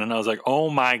Tatooine. And I was like, oh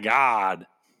my God.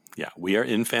 Yeah, we are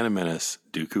in Phantom Menace.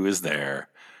 Dooku is there.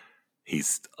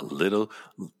 He's a little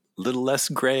less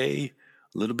gray,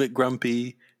 a little bit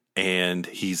grumpy, and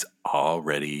he's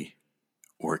already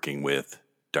working with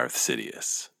Darth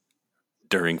Sidious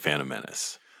during Phantom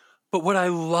Menace. But what I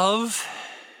love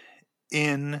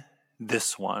in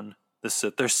this one, the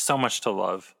Sith, there's so much to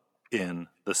love in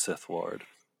the Sith Lord.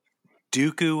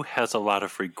 Dooku has a lot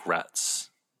of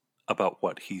regrets about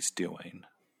what he's doing.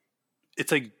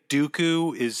 It's like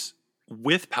Dooku is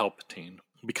with Palpatine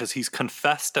because he's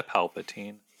confessed to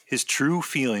Palpatine his true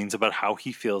feelings about how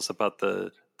he feels about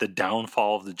the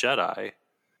downfall of the Jedi.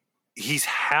 He's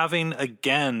having,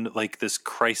 again, like this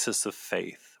crisis of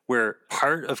faith where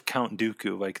part of Count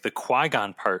Dooku, like the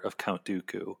Qui-Gon part of Count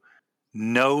Dooku,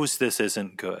 knows this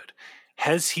isn't good.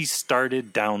 Has he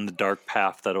started down the dark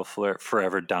path that'll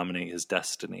forever dominate his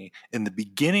destiny? In the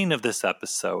beginning of this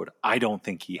episode, I don't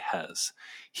think he has.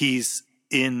 He's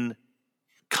in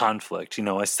conflict.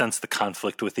 I sense the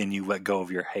conflict within you. Let go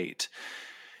of your hate.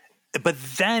 But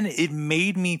then it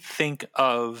made me think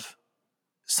of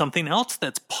something else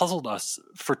that's puzzled us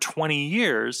for 20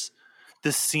 years,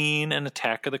 the scene in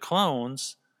Attack of the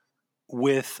Clones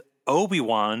with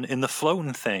Obi-Wan in the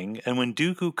floating thing, and when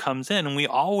Dooku comes in, and we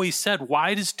always said,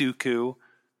 why does Dooku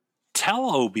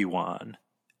tell Obi-Wan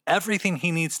everything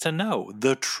he needs to know,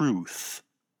 the truth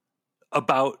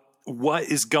about what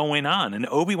is going on? And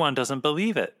Obi-Wan doesn't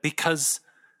believe it because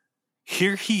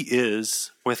here he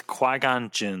is with Qui-Gon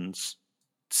Jinn's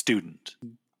student.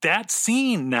 That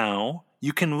scene now,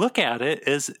 you can look at it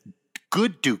as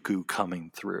good Dooku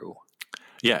coming through.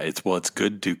 Yeah, it's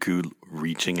good Dooku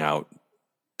reaching out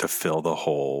to fill the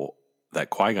hole that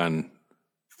Qui-Gon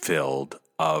filled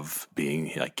of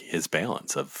being like his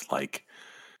balance of like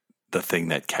the thing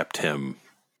that kept him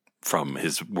from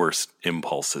his worst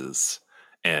impulses.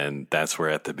 And that's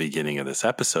where at the beginning of this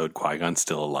episode, Qui-Gon's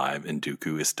still alive and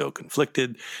Dooku is still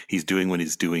conflicted. He's doing what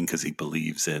he's doing because he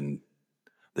believes in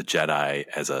the Jedi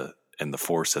and the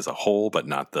Force as a whole, but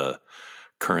not the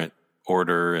current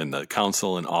order and the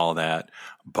council and all that.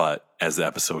 But as the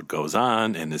episode goes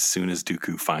on, and as soon as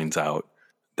Dooku finds out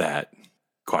that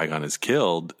Qui-Gon is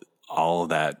killed, all of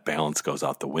that balance goes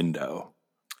out the window.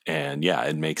 And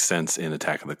it makes sense in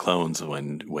Attack of the Clones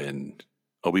when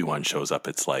Obi-Wan shows up,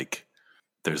 it's like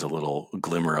there's a little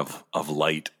glimmer of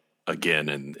light again,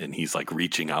 and he's like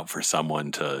reaching out for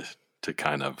someone to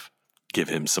kind of give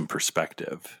him some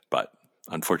perspective. But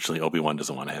unfortunately, Obi-Wan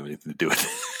doesn't want to have anything to do with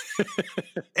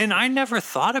it. And I never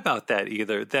thought about that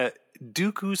either, that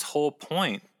Dooku's whole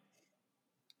point,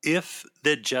 if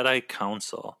the Jedi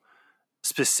Council,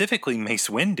 specifically Mace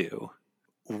Windu,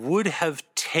 would have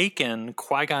taken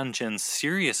Qui-Gon Jinn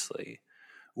seriously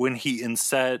when he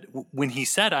said,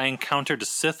 I encountered a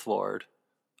Sith Lord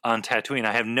on Tatooine.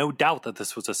 I have no doubt that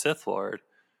this was a Sith Lord.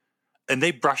 And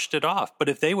they brushed it off. But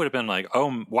if they would have been like,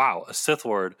 oh, wow, a Sith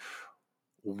Lord,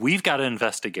 we've got to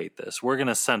investigate this. We're going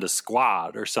to send a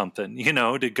squad or something,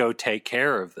 to go take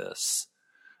care of this.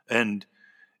 And,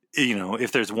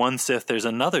 if there's one Sith, there's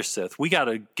another Sith. We got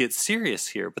to get serious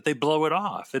here. But they blow it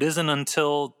off. It isn't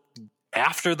until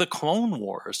after the Clone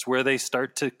Wars where they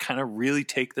start to kind of really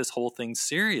take this whole thing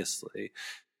seriously.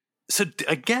 So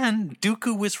again,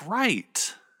 Dooku was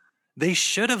right. They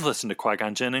should have listened to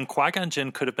Qui-Gon Jinn, and Qui-Gon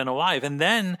Jinn could have been alive. And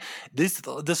then this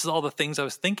is all the things I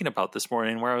was thinking about this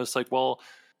morning, where I was like, well,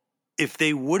 if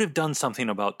they would have done something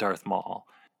about Darth Maul,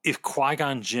 if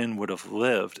Qui-Gon Jinn would have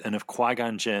lived, and if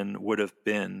Qui-Gon Jinn would have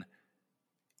been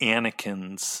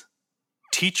Anakin's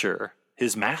teacher,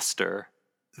 his master,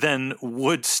 then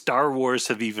would Star Wars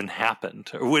have even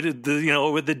happened? Or would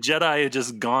the Jedi have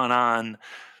just gone on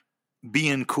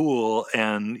being cool,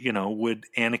 and, would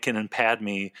Anakin and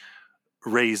Padme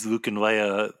raise Luke and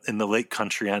Leia in the Lake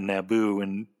Country on Naboo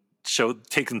and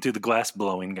take them through the glass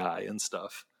blowing guy and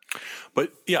stuff?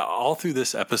 But yeah, all through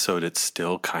this episode, it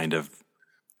still kind of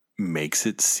makes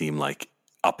it seem like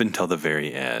up until the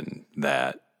very end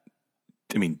that,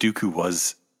 Dooku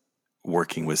was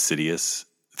working with Sidious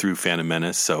through Phantom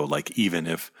Menace. So like, even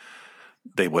if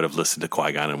they would have listened to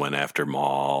Qui-Gon and went after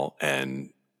Maul,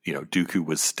 and,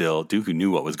 Dooku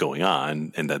knew what was going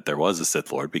on and that there was a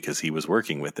Sith Lord because he was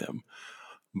working with him.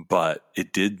 But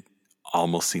it did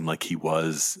almost seem like he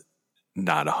was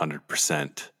not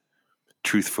 100%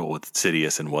 truthful with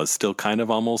Sidious and was still kind of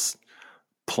almost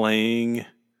playing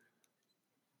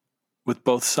with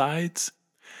both sides,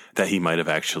 that he might have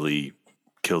actually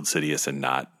killed Sidious and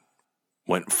not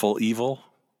went full evil.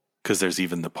 Because there's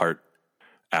even the part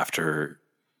after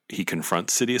he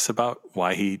confronts Sidious about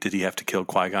why did he have to kill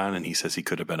Qui-Gon, and he says he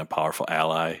could have been a powerful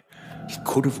ally. He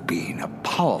could have been a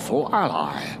powerful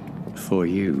ally. For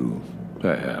you,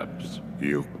 perhaps.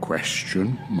 You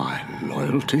question my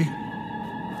loyalty?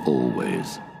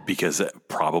 Always. Because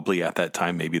probably at that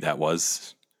time, maybe that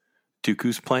was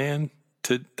Dooku's plan,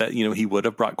 he would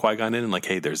have brought Qui-Gon in and like,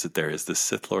 hey, there is this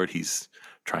Sith Lord. He's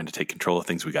trying to take control of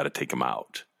things. We got to take him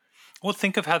out. Well,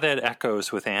 think of how that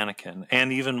echoes with Anakin.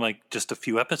 And even like just a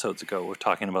few episodes ago, we're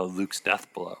talking about Luke's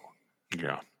death blow.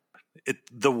 Yeah.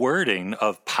 The wording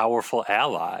of powerful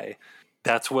ally,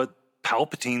 that's what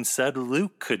Palpatine said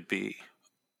Luke could be.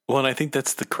 Well, and I think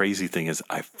that's the crazy thing is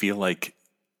I feel like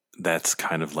that's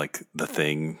kind of like the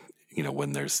thing,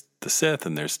 when there's the Sith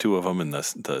and there's two of them, and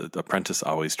the apprentice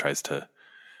always tries to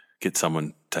get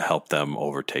someone to help them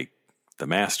overtake the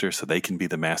master so they can be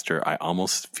the master. I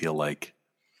almost feel like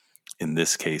in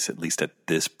this case, at least at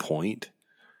this point,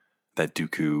 that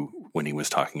Dooku, when he was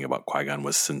talking about Qui-Gon,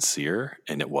 was sincere,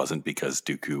 and it wasn't because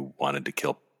Dooku wanted to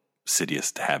kill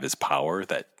Sidious to have his power,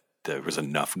 that there was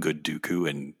enough good Dooku,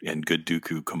 and good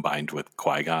Dooku combined with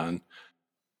Qui-Gon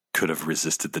could have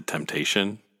resisted the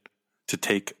temptation to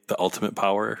take the ultimate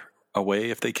power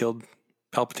away if they killed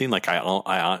Palpatine. Like, I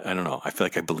don't know. I feel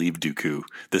like I believe Dooku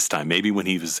this time. Maybe when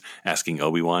he was asking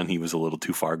Obi-Wan, he was a little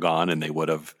too far gone, and they would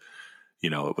have,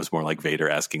 it was more like Vader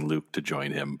asking Luke to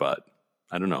join him. But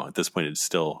I don't know. At this point, it's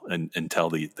still,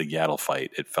 until the Yaddle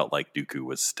fight, it felt like the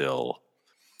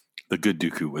good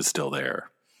Dooku was still there.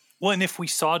 Well, and if we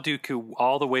saw Dooku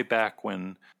all the way back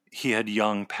when he had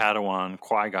young Padawan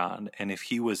Qui-Gon, and if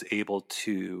he was able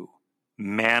to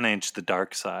manage the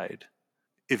dark side,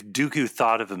 if Dooku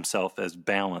thought of himself as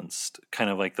balanced, kind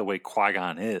of like the way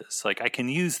Qui-Gon is, like, I can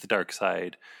use the dark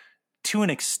side to an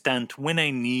extent when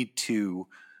I need to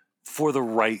for the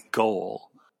right goal.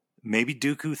 Maybe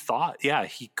Dooku thought,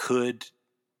 he could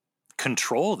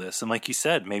control this. And like you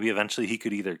said, maybe eventually he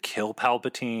could either kill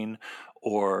Palpatine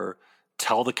or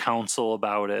tell the council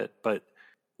about it. But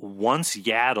once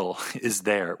Yaddle is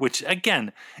there, which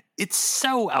again, it's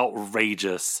so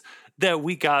outrageous that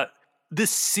we got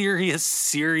this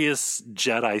serious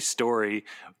Jedi story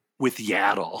with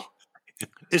Yaddle.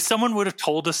 If someone would have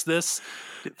told us this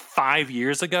 5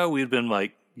 years ago, we'd been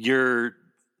like, you're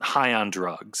high on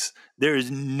drugs. There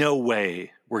is no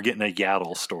way we're getting a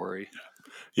Yaddle story.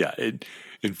 Yeah,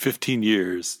 in 15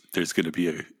 years, there's going to be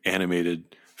an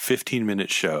animated 15-minute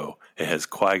show. It has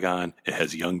Qui-Gon, it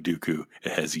has young Dooku,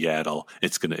 it has Yaddle.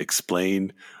 It's going to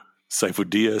explain Sifo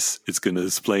Dyas. It's going to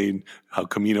explain how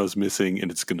Kamino's missing,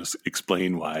 and it's going to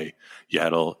explain why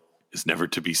Yaddle is never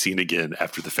to be seen again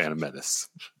after the Phantom Menace.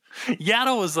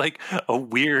 Yaddle was like a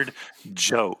weird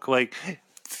joke. Like,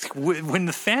 when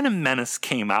the Phantom Menace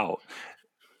came out,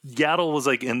 Yaddle was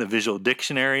like in the visual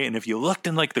dictionary, and if you looked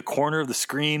in like the corner of the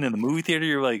screen in the movie theater,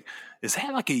 you're like, is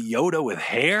that like a Yoda with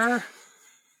hair?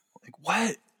 Like,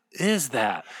 what is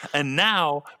that? And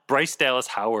now Bryce Dallas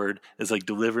Howard is like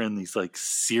delivering these like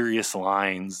serious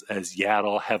lines as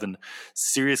Yaddle, having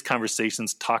serious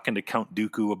conversations, talking to Count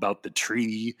Dooku about the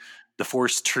tree, the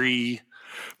Force tree.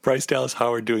 Bryce Dallas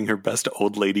Howard doing her best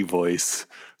old lady voice.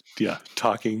 Yeah,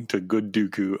 talking to good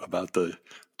Dooku about the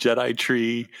Jedi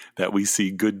tree that we see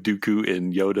good Dooku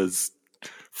in Yoda's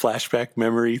flashback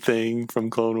memory thing from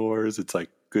Clone Wars. It's like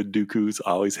good Dooku's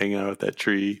always hanging out at that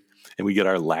tree. And we get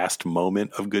our last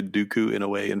moment of good Dooku in a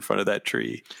way in front of that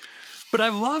tree. But I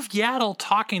love Yaddle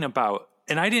talking about,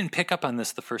 and I didn't pick up on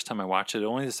this the first time I watched it,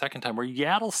 only the second time, where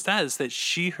Yaddle says that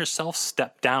she herself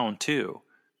stepped down too.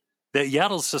 That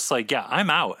Yaddle's just like, yeah, I'm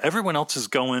out. Everyone else is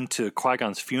going to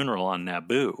Qui-Gon's funeral on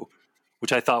Naboo,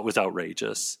 which I thought was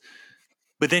outrageous.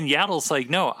 But then Yaddle's like,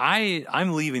 no,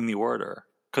 I'm leaving the Order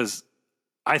because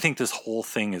I think this whole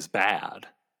thing is bad.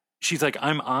 She's like,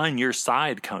 I'm on your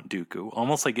side, Count Dooku.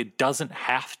 Almost like it doesn't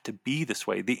have to be this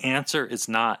way. The answer is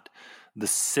not the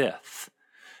Sith.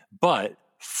 But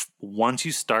once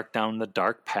you start down the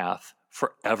dark path,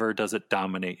 forever does it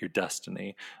dominate your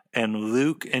destiny. And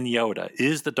Luke and Yoda,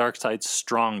 is the dark side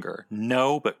stronger?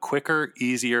 No, but quicker,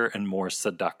 easier, and more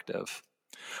seductive.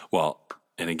 Well,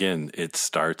 and again, it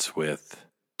starts with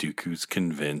Dooku's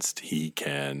convinced he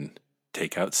can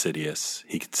take out Sidious.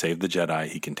 He can save the Jedi.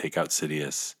 He can take out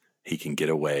Sidious. He can get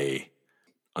away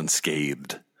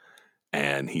unscathed.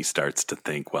 And he starts to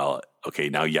think, well, okay,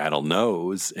 now Yaddle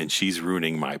knows, and she's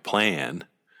ruining my plan.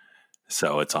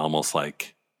 So it's almost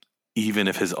like, even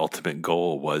if his ultimate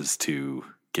goal was to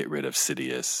get rid of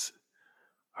Sidious,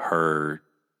 her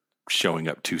showing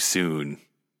up too soon,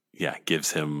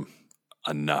 gives him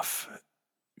enough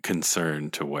concern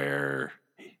to where,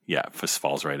 just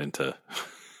falls right into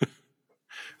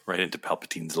right into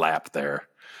Palpatine's lap there.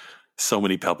 So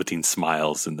many Palpatine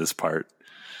smiles in this part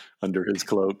under his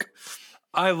cloak.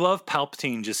 I love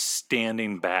Palpatine just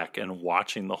standing back and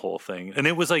watching the whole thing. And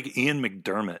it was like Ian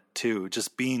McDermott, too,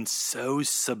 just being so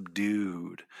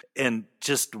subdued and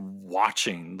just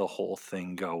watching the whole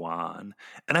thing go on.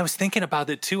 And I was thinking about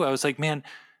it, too. I was like, man,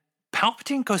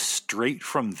 Palpatine goes straight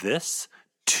from this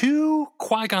to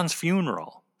Qui-Gon's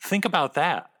funeral. Think about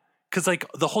that. Because, like,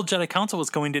 the whole Jedi Council was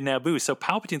going to Naboo. So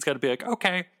Palpatine's got to be like,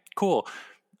 okay, cool.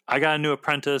 I got a new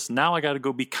apprentice. Now I got to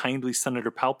go be kindly Senator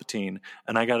Palpatine,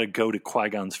 and I got to go to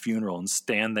Qui-Gon's funeral and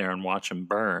stand there and watch him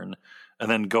burn,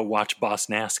 and then go watch Boss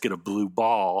Nass get a blue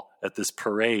ball at this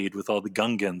parade with all the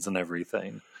Gungans and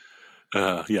everything.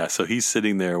 So he's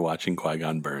sitting there watching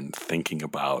Qui-Gon burn, thinking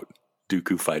about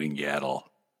Dooku fighting Yaddle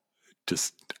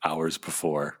just hours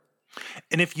before.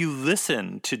 And if you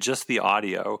listen to just the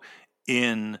audio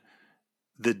in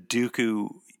the Dooku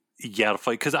Yaddle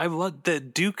fight, because I love the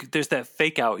Duke. There's that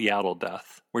fake out Yaddle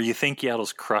death where you think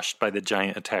Yaddle's crushed by the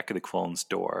giant Attack of the Clones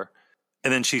door,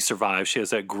 and then she survives. She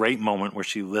has that great moment where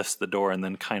she lifts the door and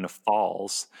then kind of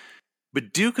falls.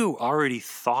 But Dooku already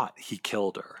thought he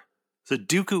killed her. So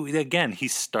Dooku, again, he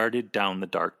started down the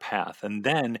dark path, and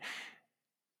then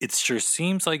it sure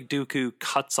seems like Dooku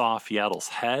cuts off Yaddle's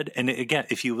head. And again,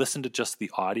 if you listen to just the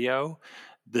audio,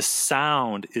 the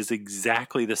sound is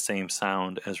exactly the same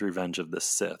sound as Revenge of the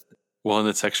Sith. Well, and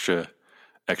it's extra,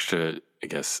 I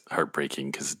guess,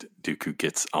 heartbreaking because Dooku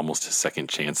gets almost his second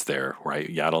chance there, right?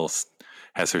 Yaddle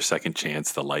has her second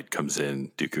chance. The light comes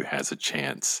in. Dooku has a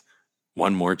chance.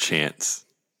 One more chance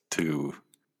to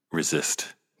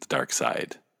resist the dark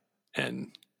side.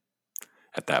 And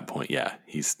at that point,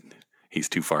 he's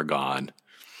too far gone.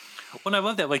 Well, I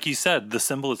love that. Like you said, the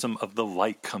symbolism of the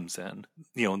light comes in.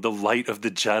 You know, the light of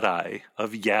the Jedi,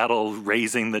 of Yaddle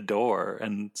raising the door,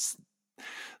 and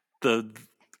the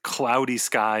cloudy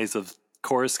skies of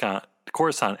Coruscant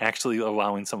actually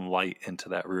allowing some light into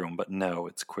that room. But no,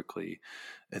 it's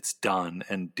done.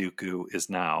 And Dooku is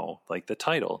now, like the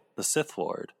title, the Sith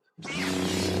Lord.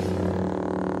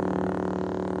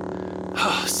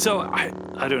 So,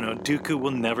 I don't know. Dooku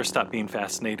will never stop being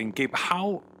fascinating. Gabe,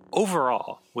 how...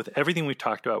 overall, with everything we've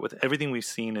talked about, with everything we've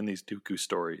seen in these Dooku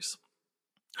stories,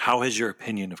 how has your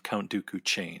opinion of Count Dooku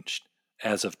changed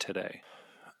as of today?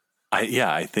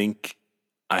 I think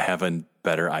I have a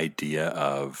better idea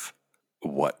of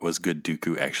what was good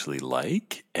Dooku actually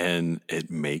like, and it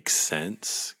makes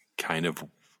sense kind of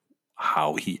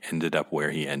how he ended up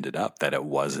where he ended up, that it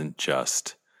wasn't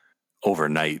just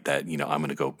overnight that, I'm going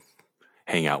to go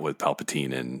hang out with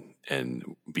Palpatine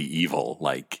and be evil.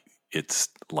 Like, it's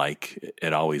like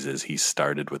it always is. He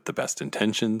started with the best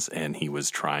intentions and he was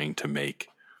trying to make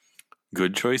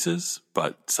good choices,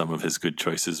 but some of his good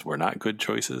choices were not good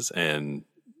choices. And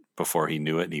before he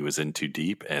knew it, he was in too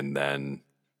deep, and then,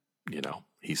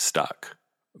 he's stuck.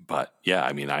 But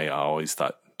I always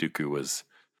thought Dooku was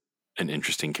an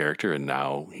interesting character, and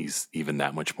now he's even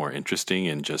that much more interesting,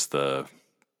 and just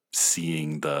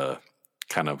seeing the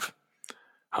kind of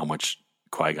how much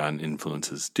Qui-Gon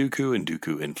influences Dooku, and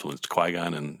Dooku influenced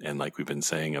Qui-Gon, and like we've been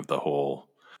saying, of the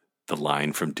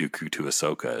line from Dooku to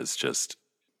Ahsoka is just,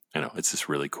 it's just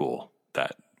really cool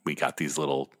that we got these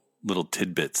little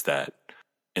tidbits that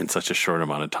in such a short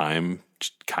amount of time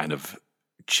kind of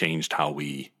changed how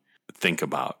we think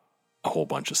about a whole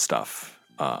bunch of stuff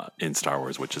in Star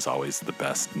Wars, which is always the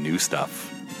best new stuff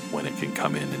when it can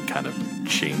come in and kind of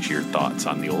change your thoughts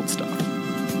on the old stuff.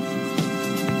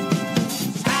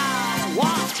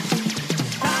 Haruka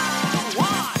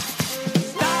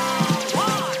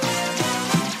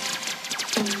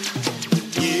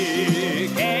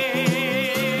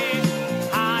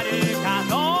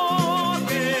no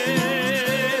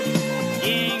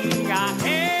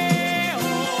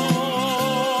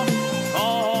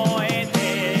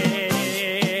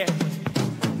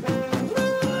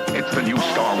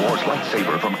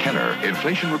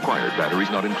Inflation required,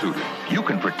 batteries not included. You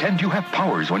can pretend you have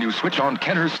powers when you switch on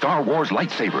Kenner's Star Wars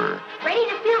lightsaber. Ready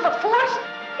to feel the Force?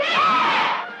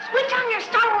 Yeah! Switch on your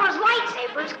Star Wars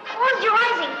lightsabers, close your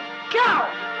eyes, and go!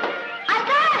 I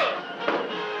got it!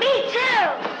 Me too!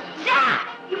 Zap!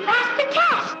 You passed the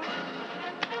test!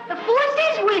 The Force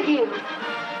is with you!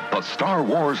 The Star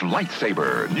Wars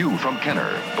lightsaber, new from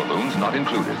Kenner. Balloons not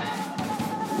included.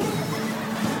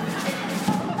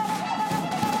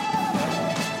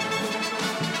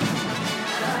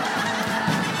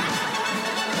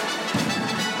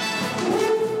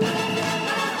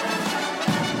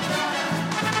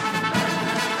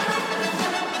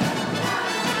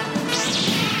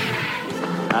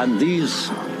 And these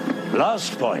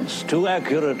last points, too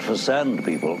accurate for sand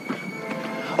people.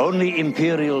 Only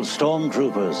Imperial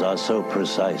stormtroopers are so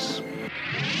precise.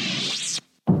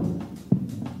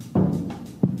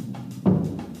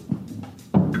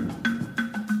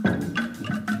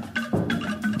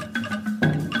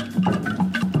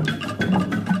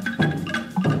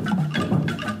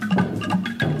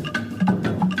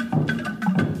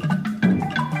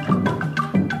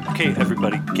 Okay,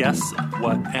 everybody, guess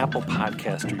what Apple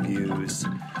Podcast Reviews,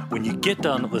 when you get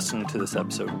done listening to this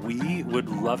episode, we would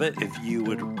love it if you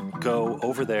would go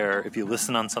over there, if you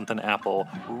listen on something Apple,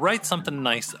 write something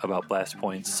nice about Blast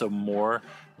Points so more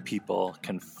people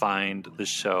can find the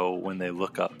show when they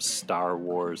look up Star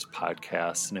Wars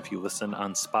podcasts. And if you listen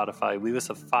on Spotify, leave us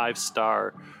a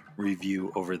 5-star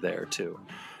review over there too.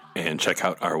 And check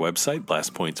out our website,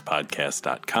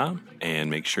 blastpointspodcast.com, and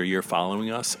make sure you're following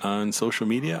us on social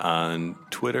media, on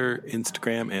Twitter,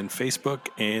 Instagram, and Facebook.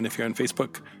 And if you're on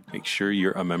Facebook, make sure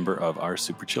you're a member of our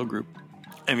Super Chill group.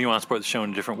 And if you want to support the show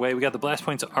in a different way, we got the Blast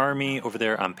Points Army over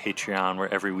there on Patreon, where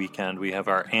every weekend we have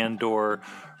our Andor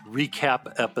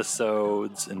recap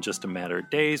episodes. In just a matter of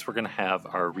days, we're going to have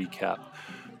our recap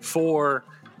for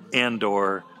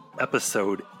Andor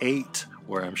Episode 8,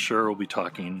 where I'm sure we'll be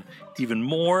talking even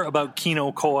more about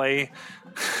Kino Koi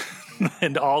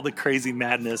and all the crazy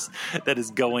madness that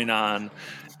is going on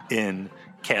in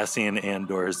Cassian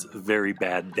Andor's very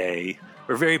bad day,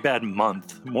 or very bad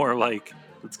month, more like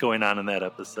what's going on in that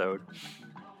episode.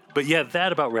 But yeah,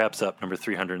 that about wraps up number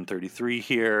 333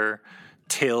 here.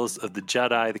 Tales of the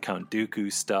Jedi, the Count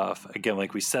Dooku stuff. Again,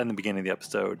 like we said in the beginning of the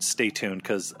episode, stay tuned,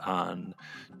 because on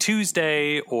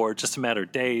Tuesday, or just a matter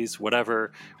of days,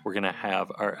 whatever, we're going to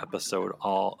have our episode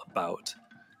all about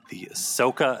the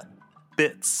Ahsoka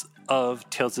bits of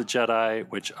Tales of the Jedi,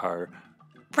 which are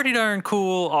pretty darn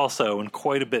cool also, and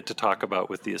quite a bit to talk about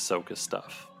with the Ahsoka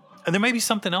stuff. And there may be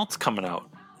something else coming out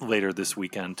later this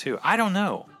weekend too. I don't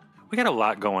know. We got a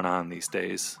lot going on these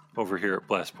days over here at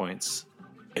Blast Points.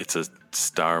 It's a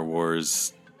Star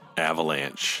Wars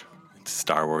avalanche.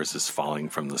 Star Wars is falling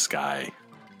from the sky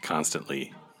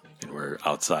constantly, and we're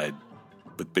outside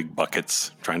with big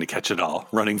buckets trying to catch it all,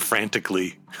 running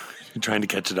frantically, trying to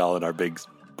catch it all in our big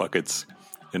buckets,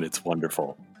 and it's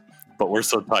wonderful. But we're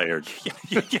so tired.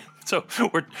 Yeah. So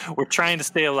we're trying to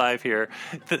stay alive here.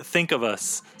 Think of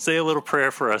us. Say a little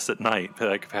prayer for us at night.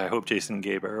 Like, I hope Jason and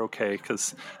Gabe are okay,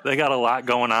 because they got a lot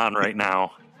going on right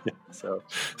now. So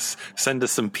send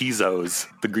us some pizzos,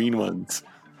 the green ones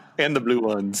and the blue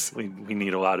ones. We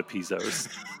need a lot of pizzos.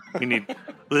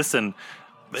 Listen,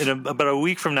 in about a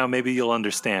week from now, maybe you'll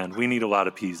understand. We need a lot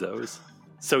of pizzos.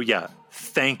 So yeah,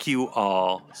 thank you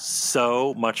all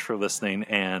so much for listening,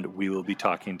 and we will be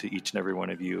talking to each and every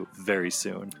one of you very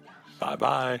soon.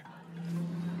 Bye-bye.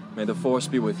 May the Force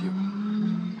be with you.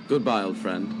 Goodbye, old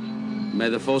friend. May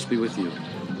the Force be with you.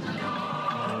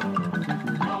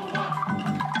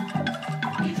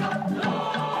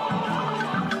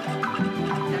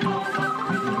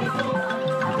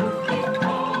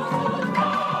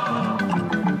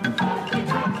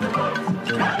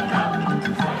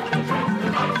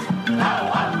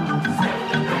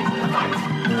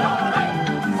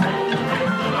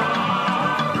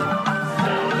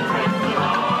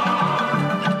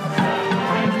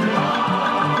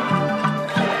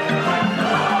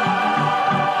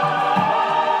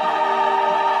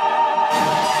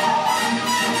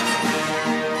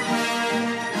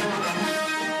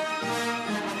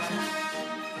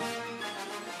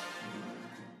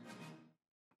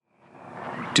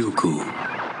 Dooku.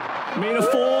 May the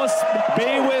Force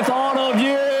be with all of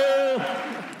you.